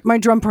 Yeah. My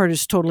drum part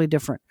is totally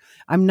different.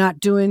 I'm not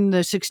doing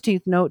the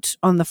 16th notes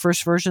on the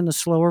first version, the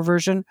slower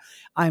version.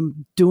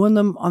 I'm doing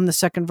them on the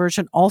second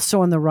version,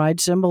 also on the ride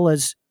cymbal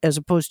as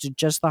opposed to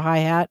just the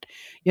hi-hat,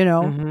 you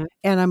know,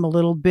 and I'm a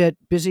little bit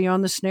busy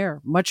on the snare,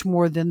 much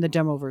more than the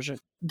demo version.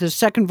 The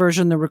second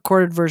version, the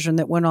recorded version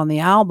that went on the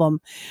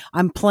album,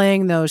 I'm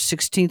playing those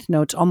 16th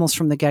notes almost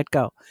from the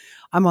get-go.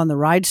 I'm on the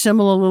ride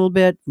cymbal a little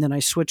bit, and then I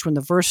switch when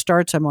the verse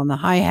starts, I'm on the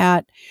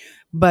hi-hat.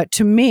 But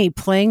to me,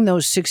 playing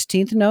those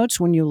 16th notes,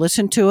 when you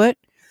listen to it,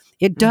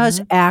 it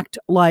does act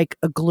like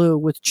a glue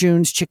with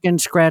June's chicken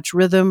scratch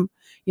rhythm,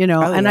 you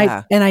know,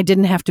 I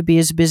didn't have to be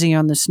as busy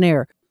on the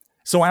snare.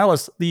 So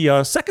Alice,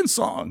 the second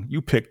song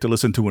you picked to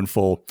listen to in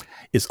full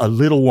is A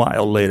Little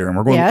While Later. And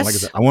we're going, like I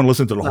said, I want to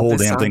listen to the whole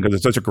damn thing because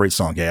it's such a great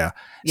song. Yeah.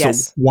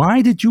 Yes. So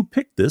why did you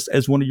pick this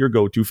as one of your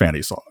go-to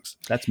Fanny songs?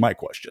 That's my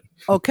question.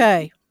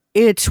 Okay.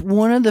 It's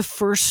one of the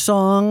first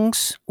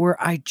songs where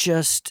I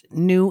just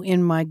knew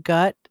in my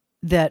gut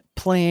that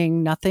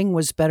playing nothing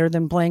was better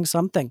than playing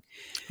something,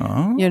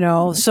 you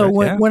know? Okay, so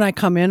when I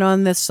come in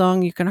on this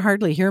song, you can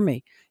hardly hear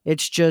me.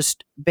 It's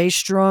just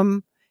bass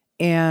drum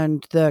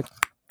and the,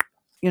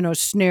 you know,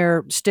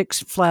 snare sticks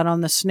flat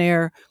on the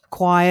snare,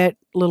 quiet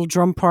little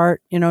drum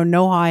part, you know,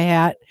 no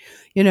hi-hat,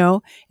 you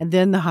know, and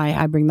then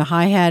I bring the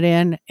hi-hat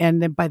in,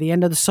 and then by the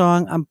end of the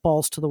song, I'm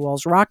balls to the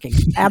walls rocking.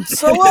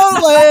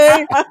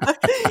 Absolutely.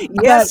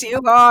 Yes, you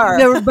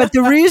are. But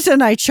the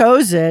reason I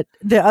chose it,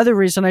 the other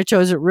reason I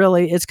chose it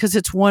really, is because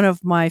it's one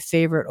of my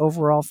favorite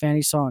overall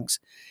Fanny songs.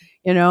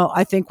 You know,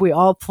 I think we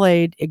all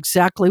played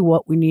exactly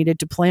what we needed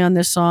to play on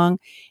this song.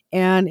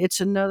 And it's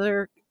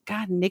another,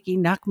 God, Nikki,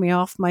 knock me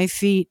off my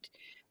feet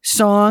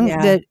song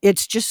that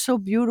it's just so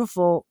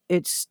beautiful.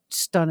 It's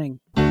stunning.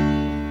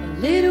 A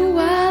little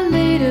while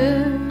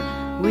later,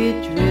 we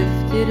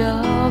drifted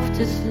off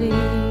to sleep,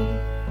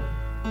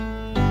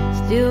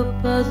 still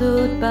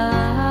puzzled by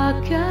our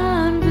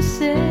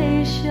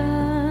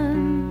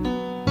conversation.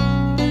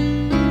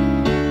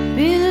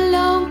 Been a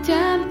long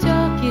time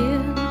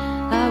talking,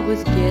 I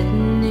was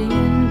getting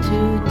in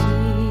too deep,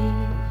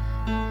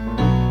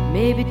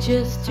 maybe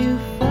just too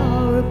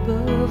far far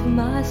above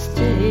my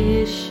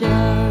station.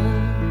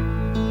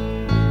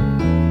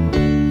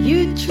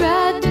 You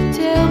tried to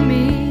tell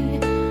me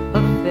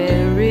a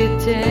fairy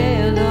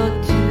tale or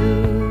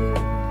two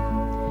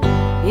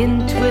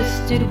in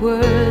twisted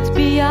words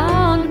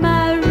beyond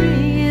my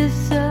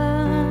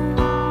reason.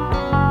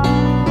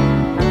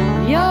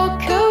 Your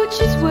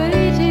coach is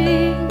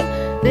waiting,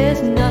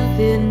 there's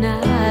nothing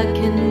I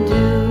can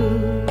do.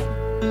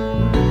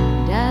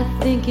 And I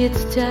think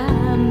it's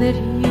time that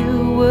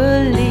you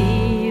were leaving.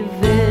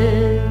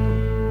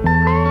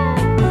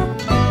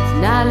 It's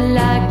not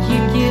like you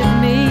give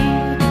me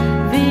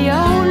the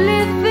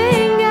only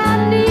thing I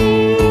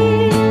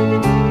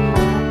need,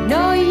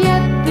 nor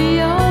yet the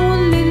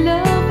only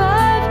love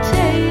I've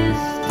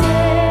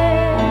tasted.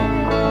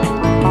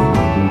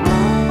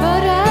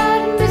 But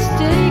I'd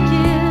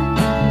mistaken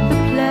the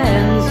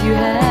plans you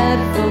had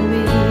for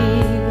me,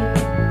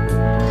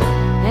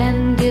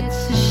 and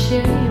it's a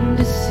shame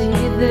to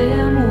see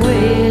them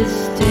wasted.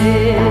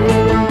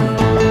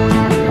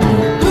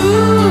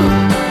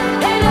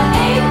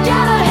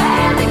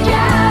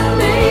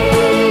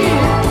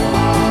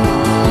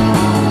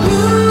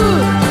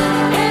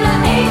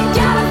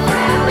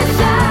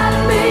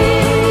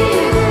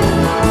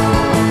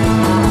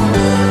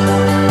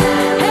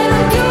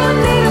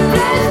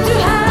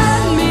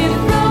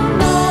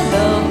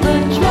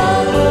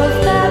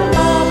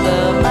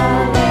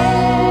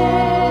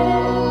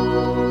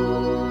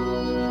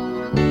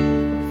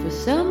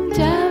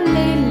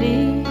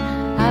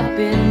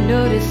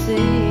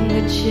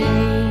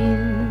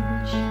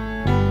 Change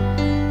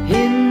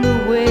in the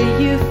way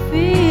you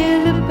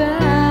feel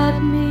about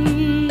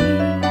me.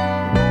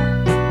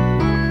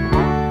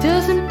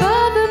 Doesn't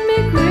bother me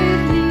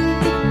greatly,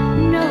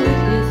 no,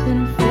 it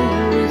isn't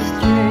very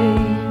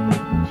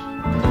strange.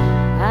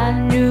 I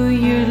knew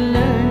you'd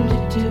learn to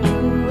do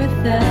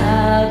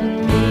without me.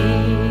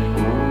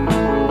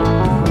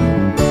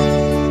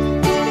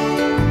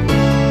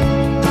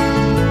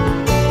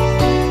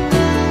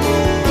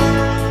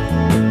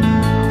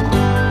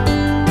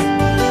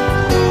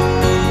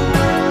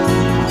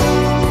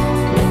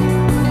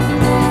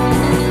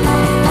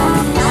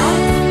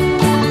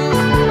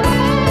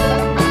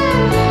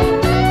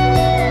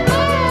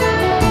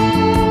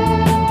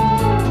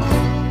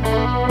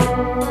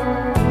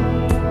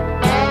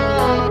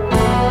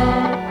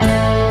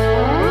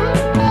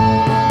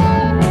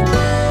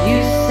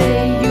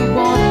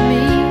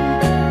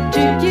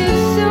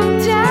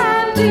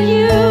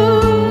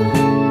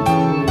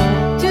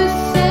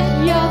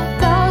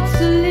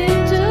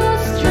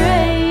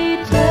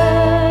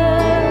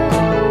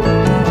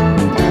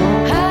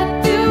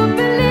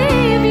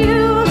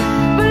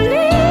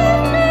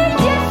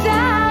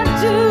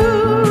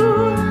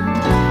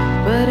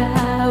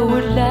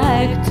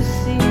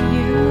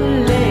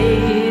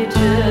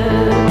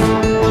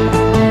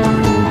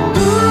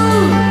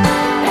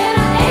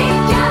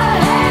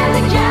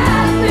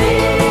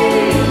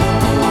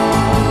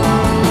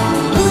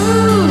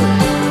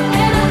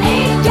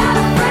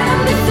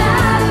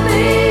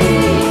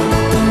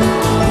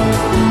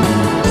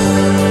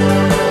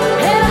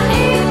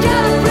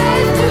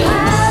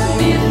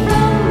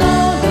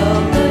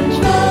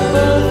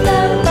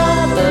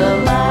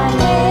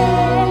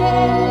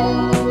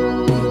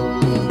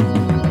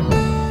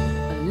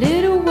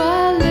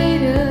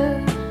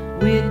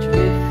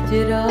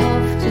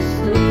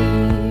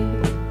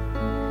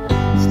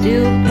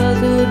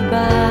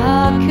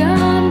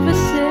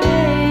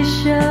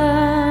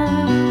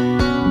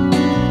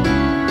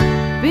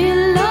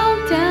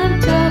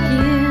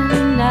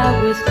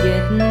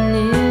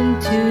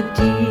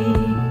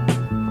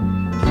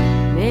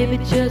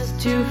 Just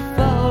too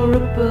far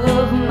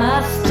above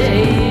my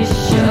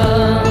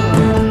station.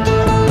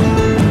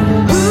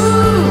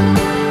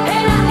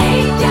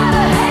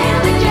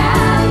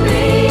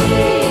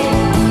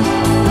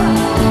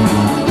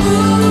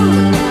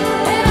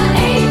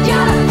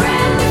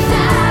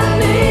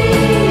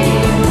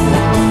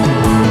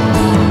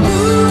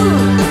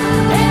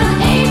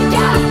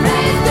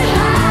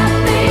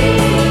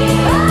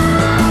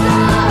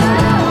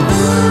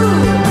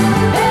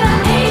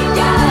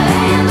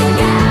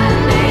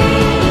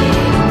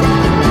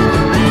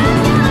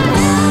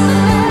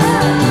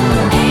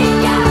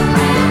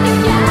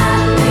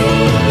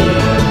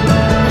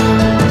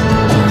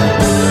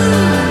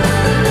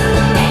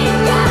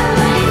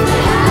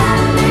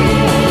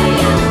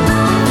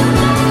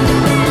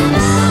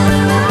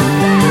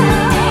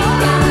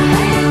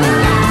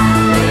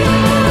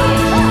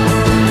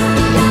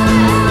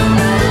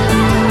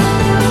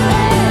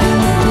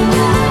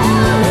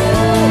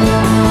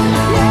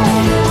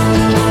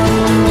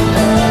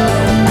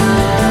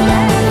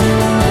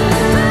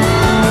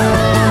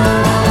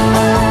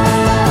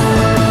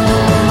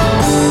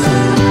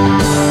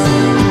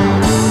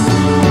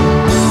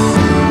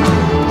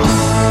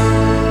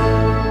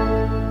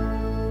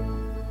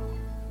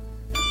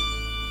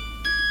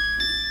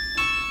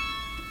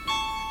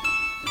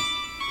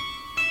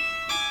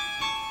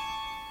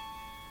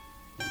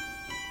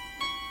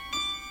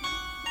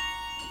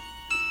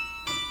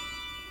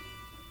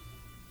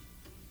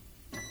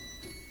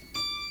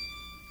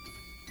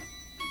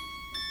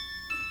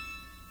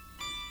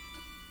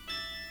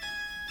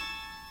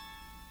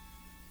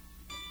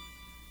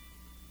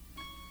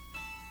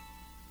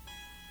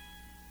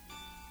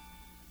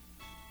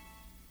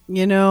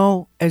 You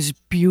know, as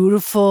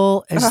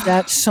beautiful as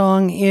that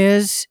song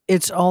is,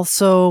 it's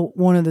also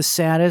one of the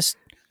saddest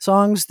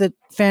songs that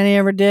Fanny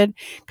ever did.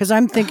 Because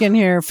I'm thinking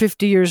here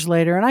 50 years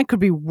later, and I could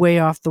be way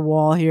off the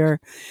wall here,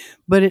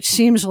 but it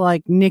seems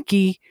like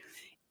Nikki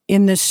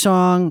in this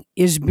song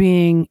is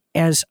being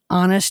as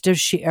honest as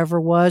she ever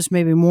was,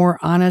 maybe more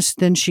honest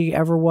than she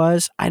ever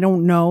was. I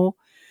don't know.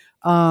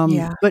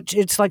 But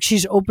it's like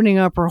she's opening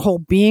up her whole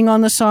being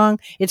on the song.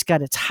 It's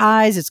got its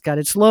highs, it's got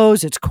its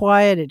lows, it's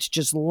quiet, it's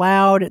just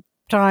loud at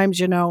times,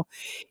 you know.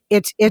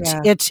 It's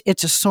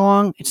a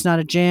song, it's not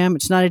a jam,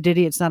 it's not a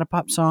ditty, it's not a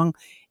pop song.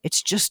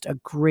 It's just a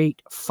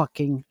great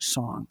fucking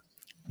song.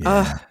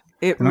 Yeah.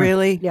 It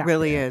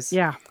really is.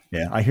 Yeah.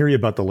 Yeah, I hear you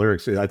about the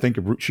lyrics. I think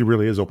she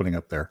really is opening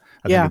up there.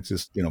 I think it's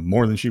just,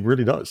 more than she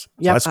really does.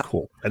 So that's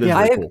cool. That is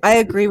very cool. I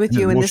agree with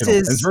you. And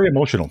it's very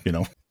emotional,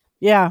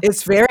 Yeah.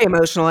 It's very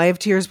emotional. I have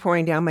tears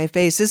pouring down my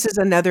face. This is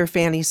another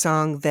Fanny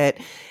song that,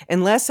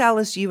 unless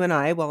Alice, you and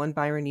I, and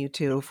Byron, you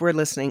too, if we're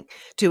listening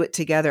to it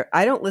together,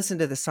 I don't listen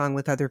to the song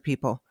with other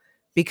people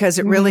because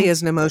it really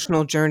is an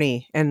emotional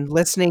journey. And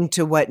listening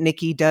to what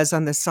Nikki does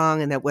on the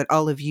song and that what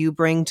all of you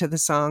bring to the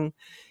song,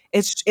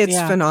 it's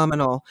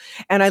phenomenal.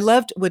 And I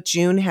loved what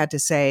June had to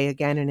say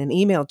again in an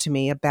email to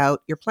me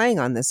about your playing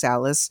on this,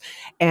 Alice.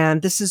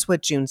 And this is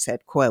what June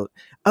said, quote,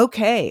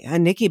 "Okay, a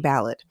Nikki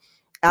ballad.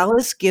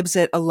 Alice gives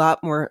it a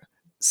lot more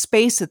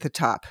space at the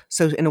top."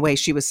 So in a way,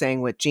 she was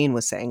saying what Jean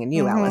was saying, and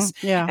you, Alice.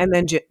 Yeah. And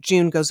then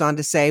June goes on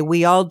to say,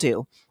 "We all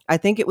do. I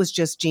think it was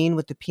just Jean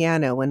with the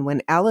piano. And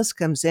when Alice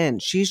comes in,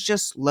 she's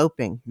just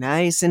loping,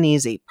 nice and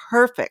easy,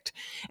 perfect.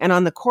 And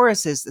on the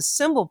choruses, the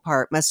cymbal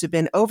part must have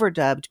been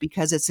overdubbed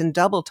because it's in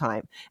double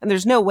time. And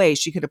there's no way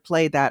she could have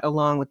played that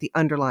along with the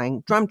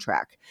underlying drum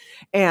track.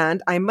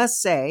 And I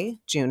must say,"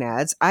 June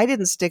adds, "I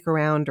didn't stick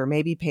around or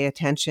maybe pay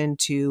attention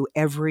to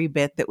every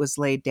bit that was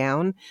laid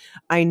down.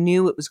 I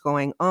knew it was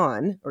going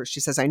on," or she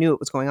says, "I knew it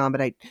was going on,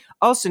 but I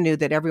also knew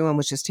that everyone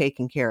was just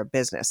taking care of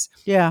business."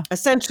 Yeah.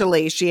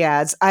 Essentially, she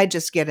adds, "I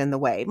just get in the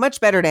way.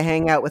 Much better to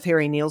hang out with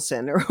Harry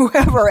Nielsen or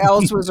whoever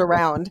else was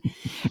around."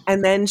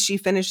 And then she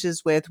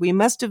finishes with, "We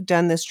must have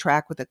done this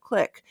track with a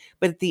click,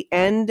 but at the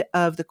end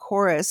of the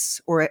chorus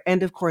or at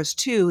end of chorus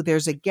 2,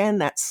 there's again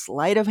that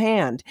sleight of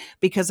hand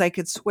because I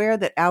could swear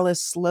that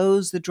Alice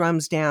slows the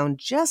drums down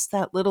just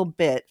that little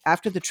bit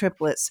after the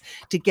triplets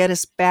to get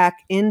us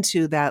back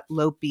into that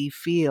lopey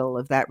feel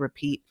of that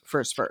repeat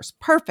first verse.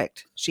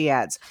 Perfect," she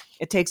adds.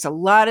 "It takes a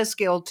lot of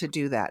skill to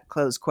do that,"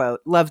 close quote.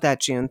 Love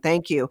that, June.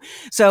 Thank you.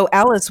 So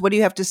Alice, what do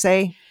you have to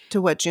say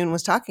to what June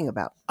was talking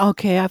about?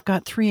 Okay, I've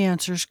got 3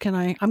 answers.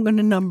 I'm going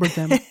to number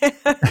them.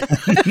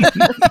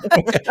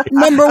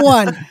 Number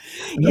 1.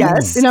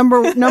 Yes.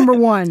 Number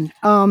 1.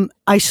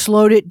 I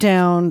slowed it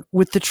down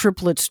with the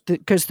triplets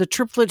because the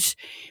triplets,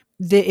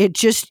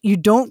 you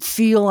don't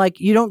feel like,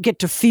 you don't get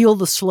to feel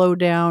the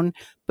slowdown.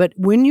 But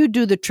when you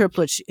do the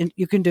triplets,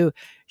 you can do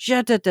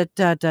ja da da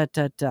da da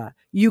da da.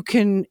 You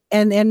can,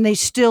 and they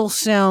still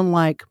sound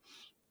like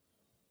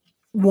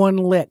one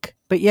lick,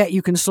 but yet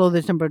you can slow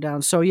the tempo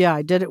down. So yeah,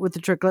 I did it with the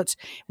triplets.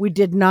 I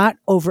did not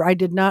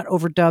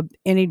overdub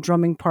any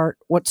drumming part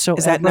whatsoever.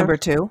 Is that number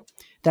 2?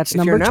 That's if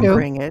number you're 2.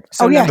 Numbering it.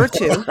 So yeah. Number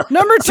 2.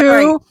 Number 2.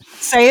 Sorry.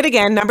 Say it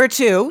again. Number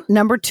 2.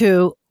 Number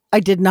 2. I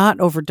did not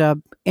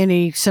overdub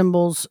any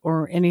cymbals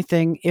or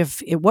anything.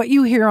 If what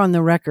you hear on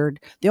the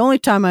record, the only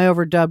time I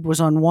overdubbed was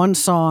on one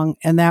song,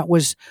 and that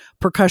was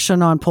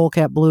percussion on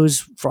Polecat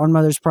Blues on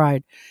Mother's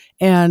Pride.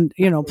 And,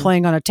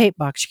 playing on a tape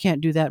box, you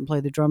can't do that and play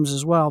the drums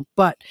as well.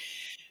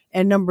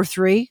 And number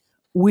 3,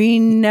 we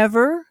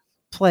never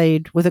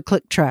played with a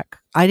click track.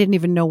 I didn't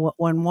even know what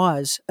one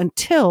was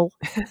until,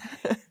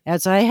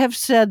 as I have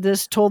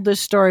told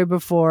this story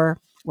before,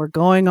 we're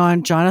going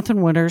on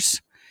Jonathan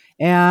Winters.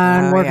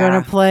 And we're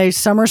going to play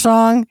Summer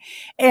Song.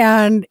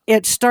 And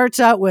it starts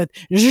out with,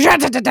 right?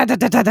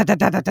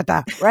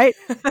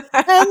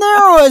 And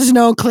there was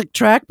no click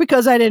track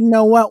because I didn't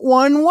know what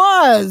one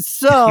was.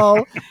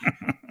 So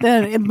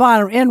then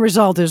end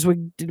result is we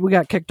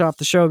got kicked off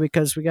the show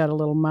because we got a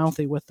little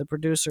mouthy with the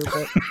producer.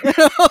 But,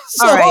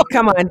 all right,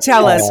 come on,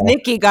 tell us.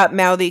 Nikki got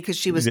mouthy because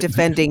she was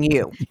defending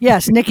you.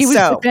 Yes, Nikki was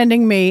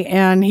defending me.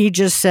 And he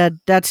just said,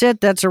 "That's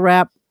it. That's a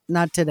wrap.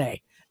 Not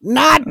today."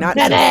 Not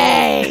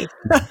today.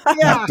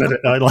 Yeah.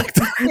 I like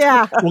that.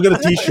 Yeah. We'll get a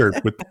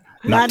t-shirt with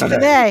not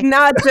today.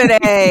 Not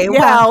today. Yeah.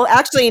 Well,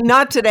 actually,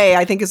 not today,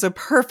 I think is a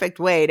perfect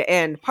way to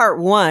end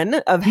part 1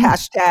 of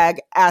hashtag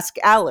Ask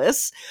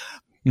Alice.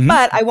 Mm-hmm.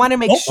 But I want to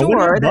make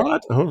sure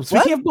that...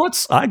 Speaking of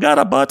butts, I got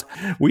a butt.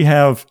 We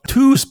have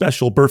 2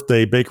 special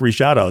birthday bakery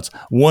shout-outs.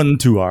 One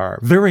to our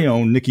very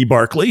own Nikki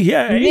Barkley.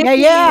 Yay!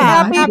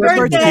 Yeah. Happy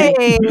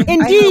birthday. Indeed.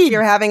 I hope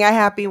you're having a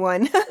happy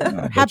one.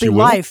 Happy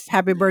life.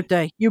 Happy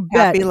birthday. You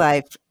bet. Happy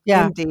life.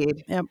 Yeah.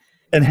 Indeed. Yep.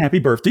 And happy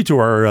birthday to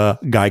our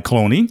Guy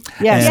Cloney.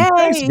 Yes. And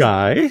thanks,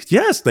 Guy.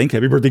 Yes,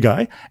 happy birthday,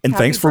 Guy. And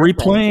Happy thanks for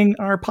birthday. replaying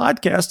our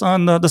podcast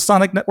on the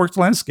Sonic Network's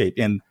landscape.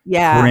 And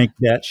crank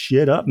that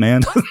shit up,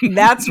 man.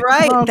 That's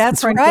right. Well,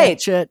 That's crank right.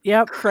 that shit.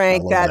 Yep.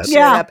 Crank that shit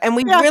Yeah. up. And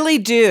we really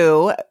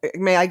do.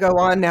 May I go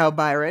on now,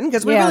 Byron?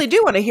 Because we really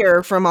do want to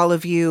hear from all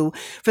of you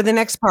for the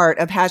next part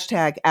of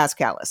hashtag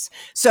Ask Alice.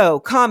 So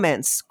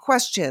comments,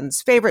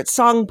 questions, favorite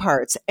song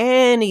parts,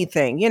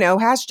 anything,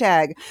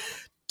 hashtag,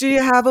 do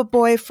you have a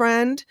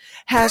boyfriend?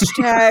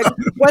 Hashtag,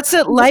 what's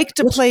it like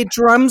to play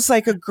drums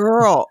like a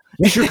girl?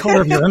 What's your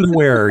color of your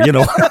underwear?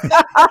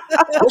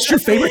 What's your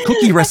favorite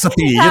cookie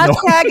recipe?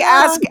 Hashtag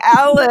Ask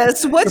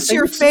Alice. What's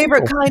your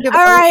favorite kind of?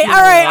 All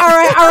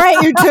right,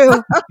 you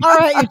two. All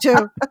right, you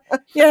two.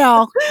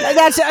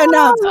 That's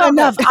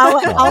enough.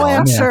 I'll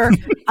answer.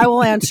 I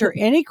will answer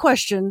any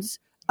questions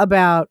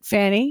about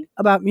Fanny,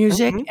 about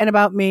music, and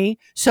about me.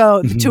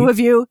 So the two of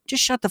you,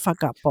 just shut the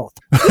fuck up, both.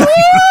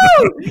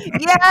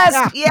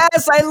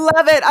 Yes, I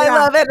love it. I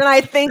love it. And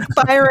I think,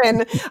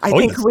 Byron,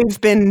 think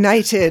we've been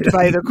knighted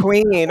by the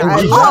Queen.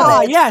 I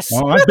love it. Yes.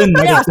 Oh, I've been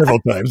knighted several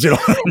times,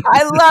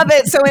 I love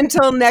it. So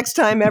until next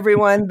time,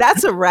 everyone,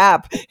 that's a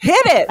wrap. Hit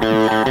it.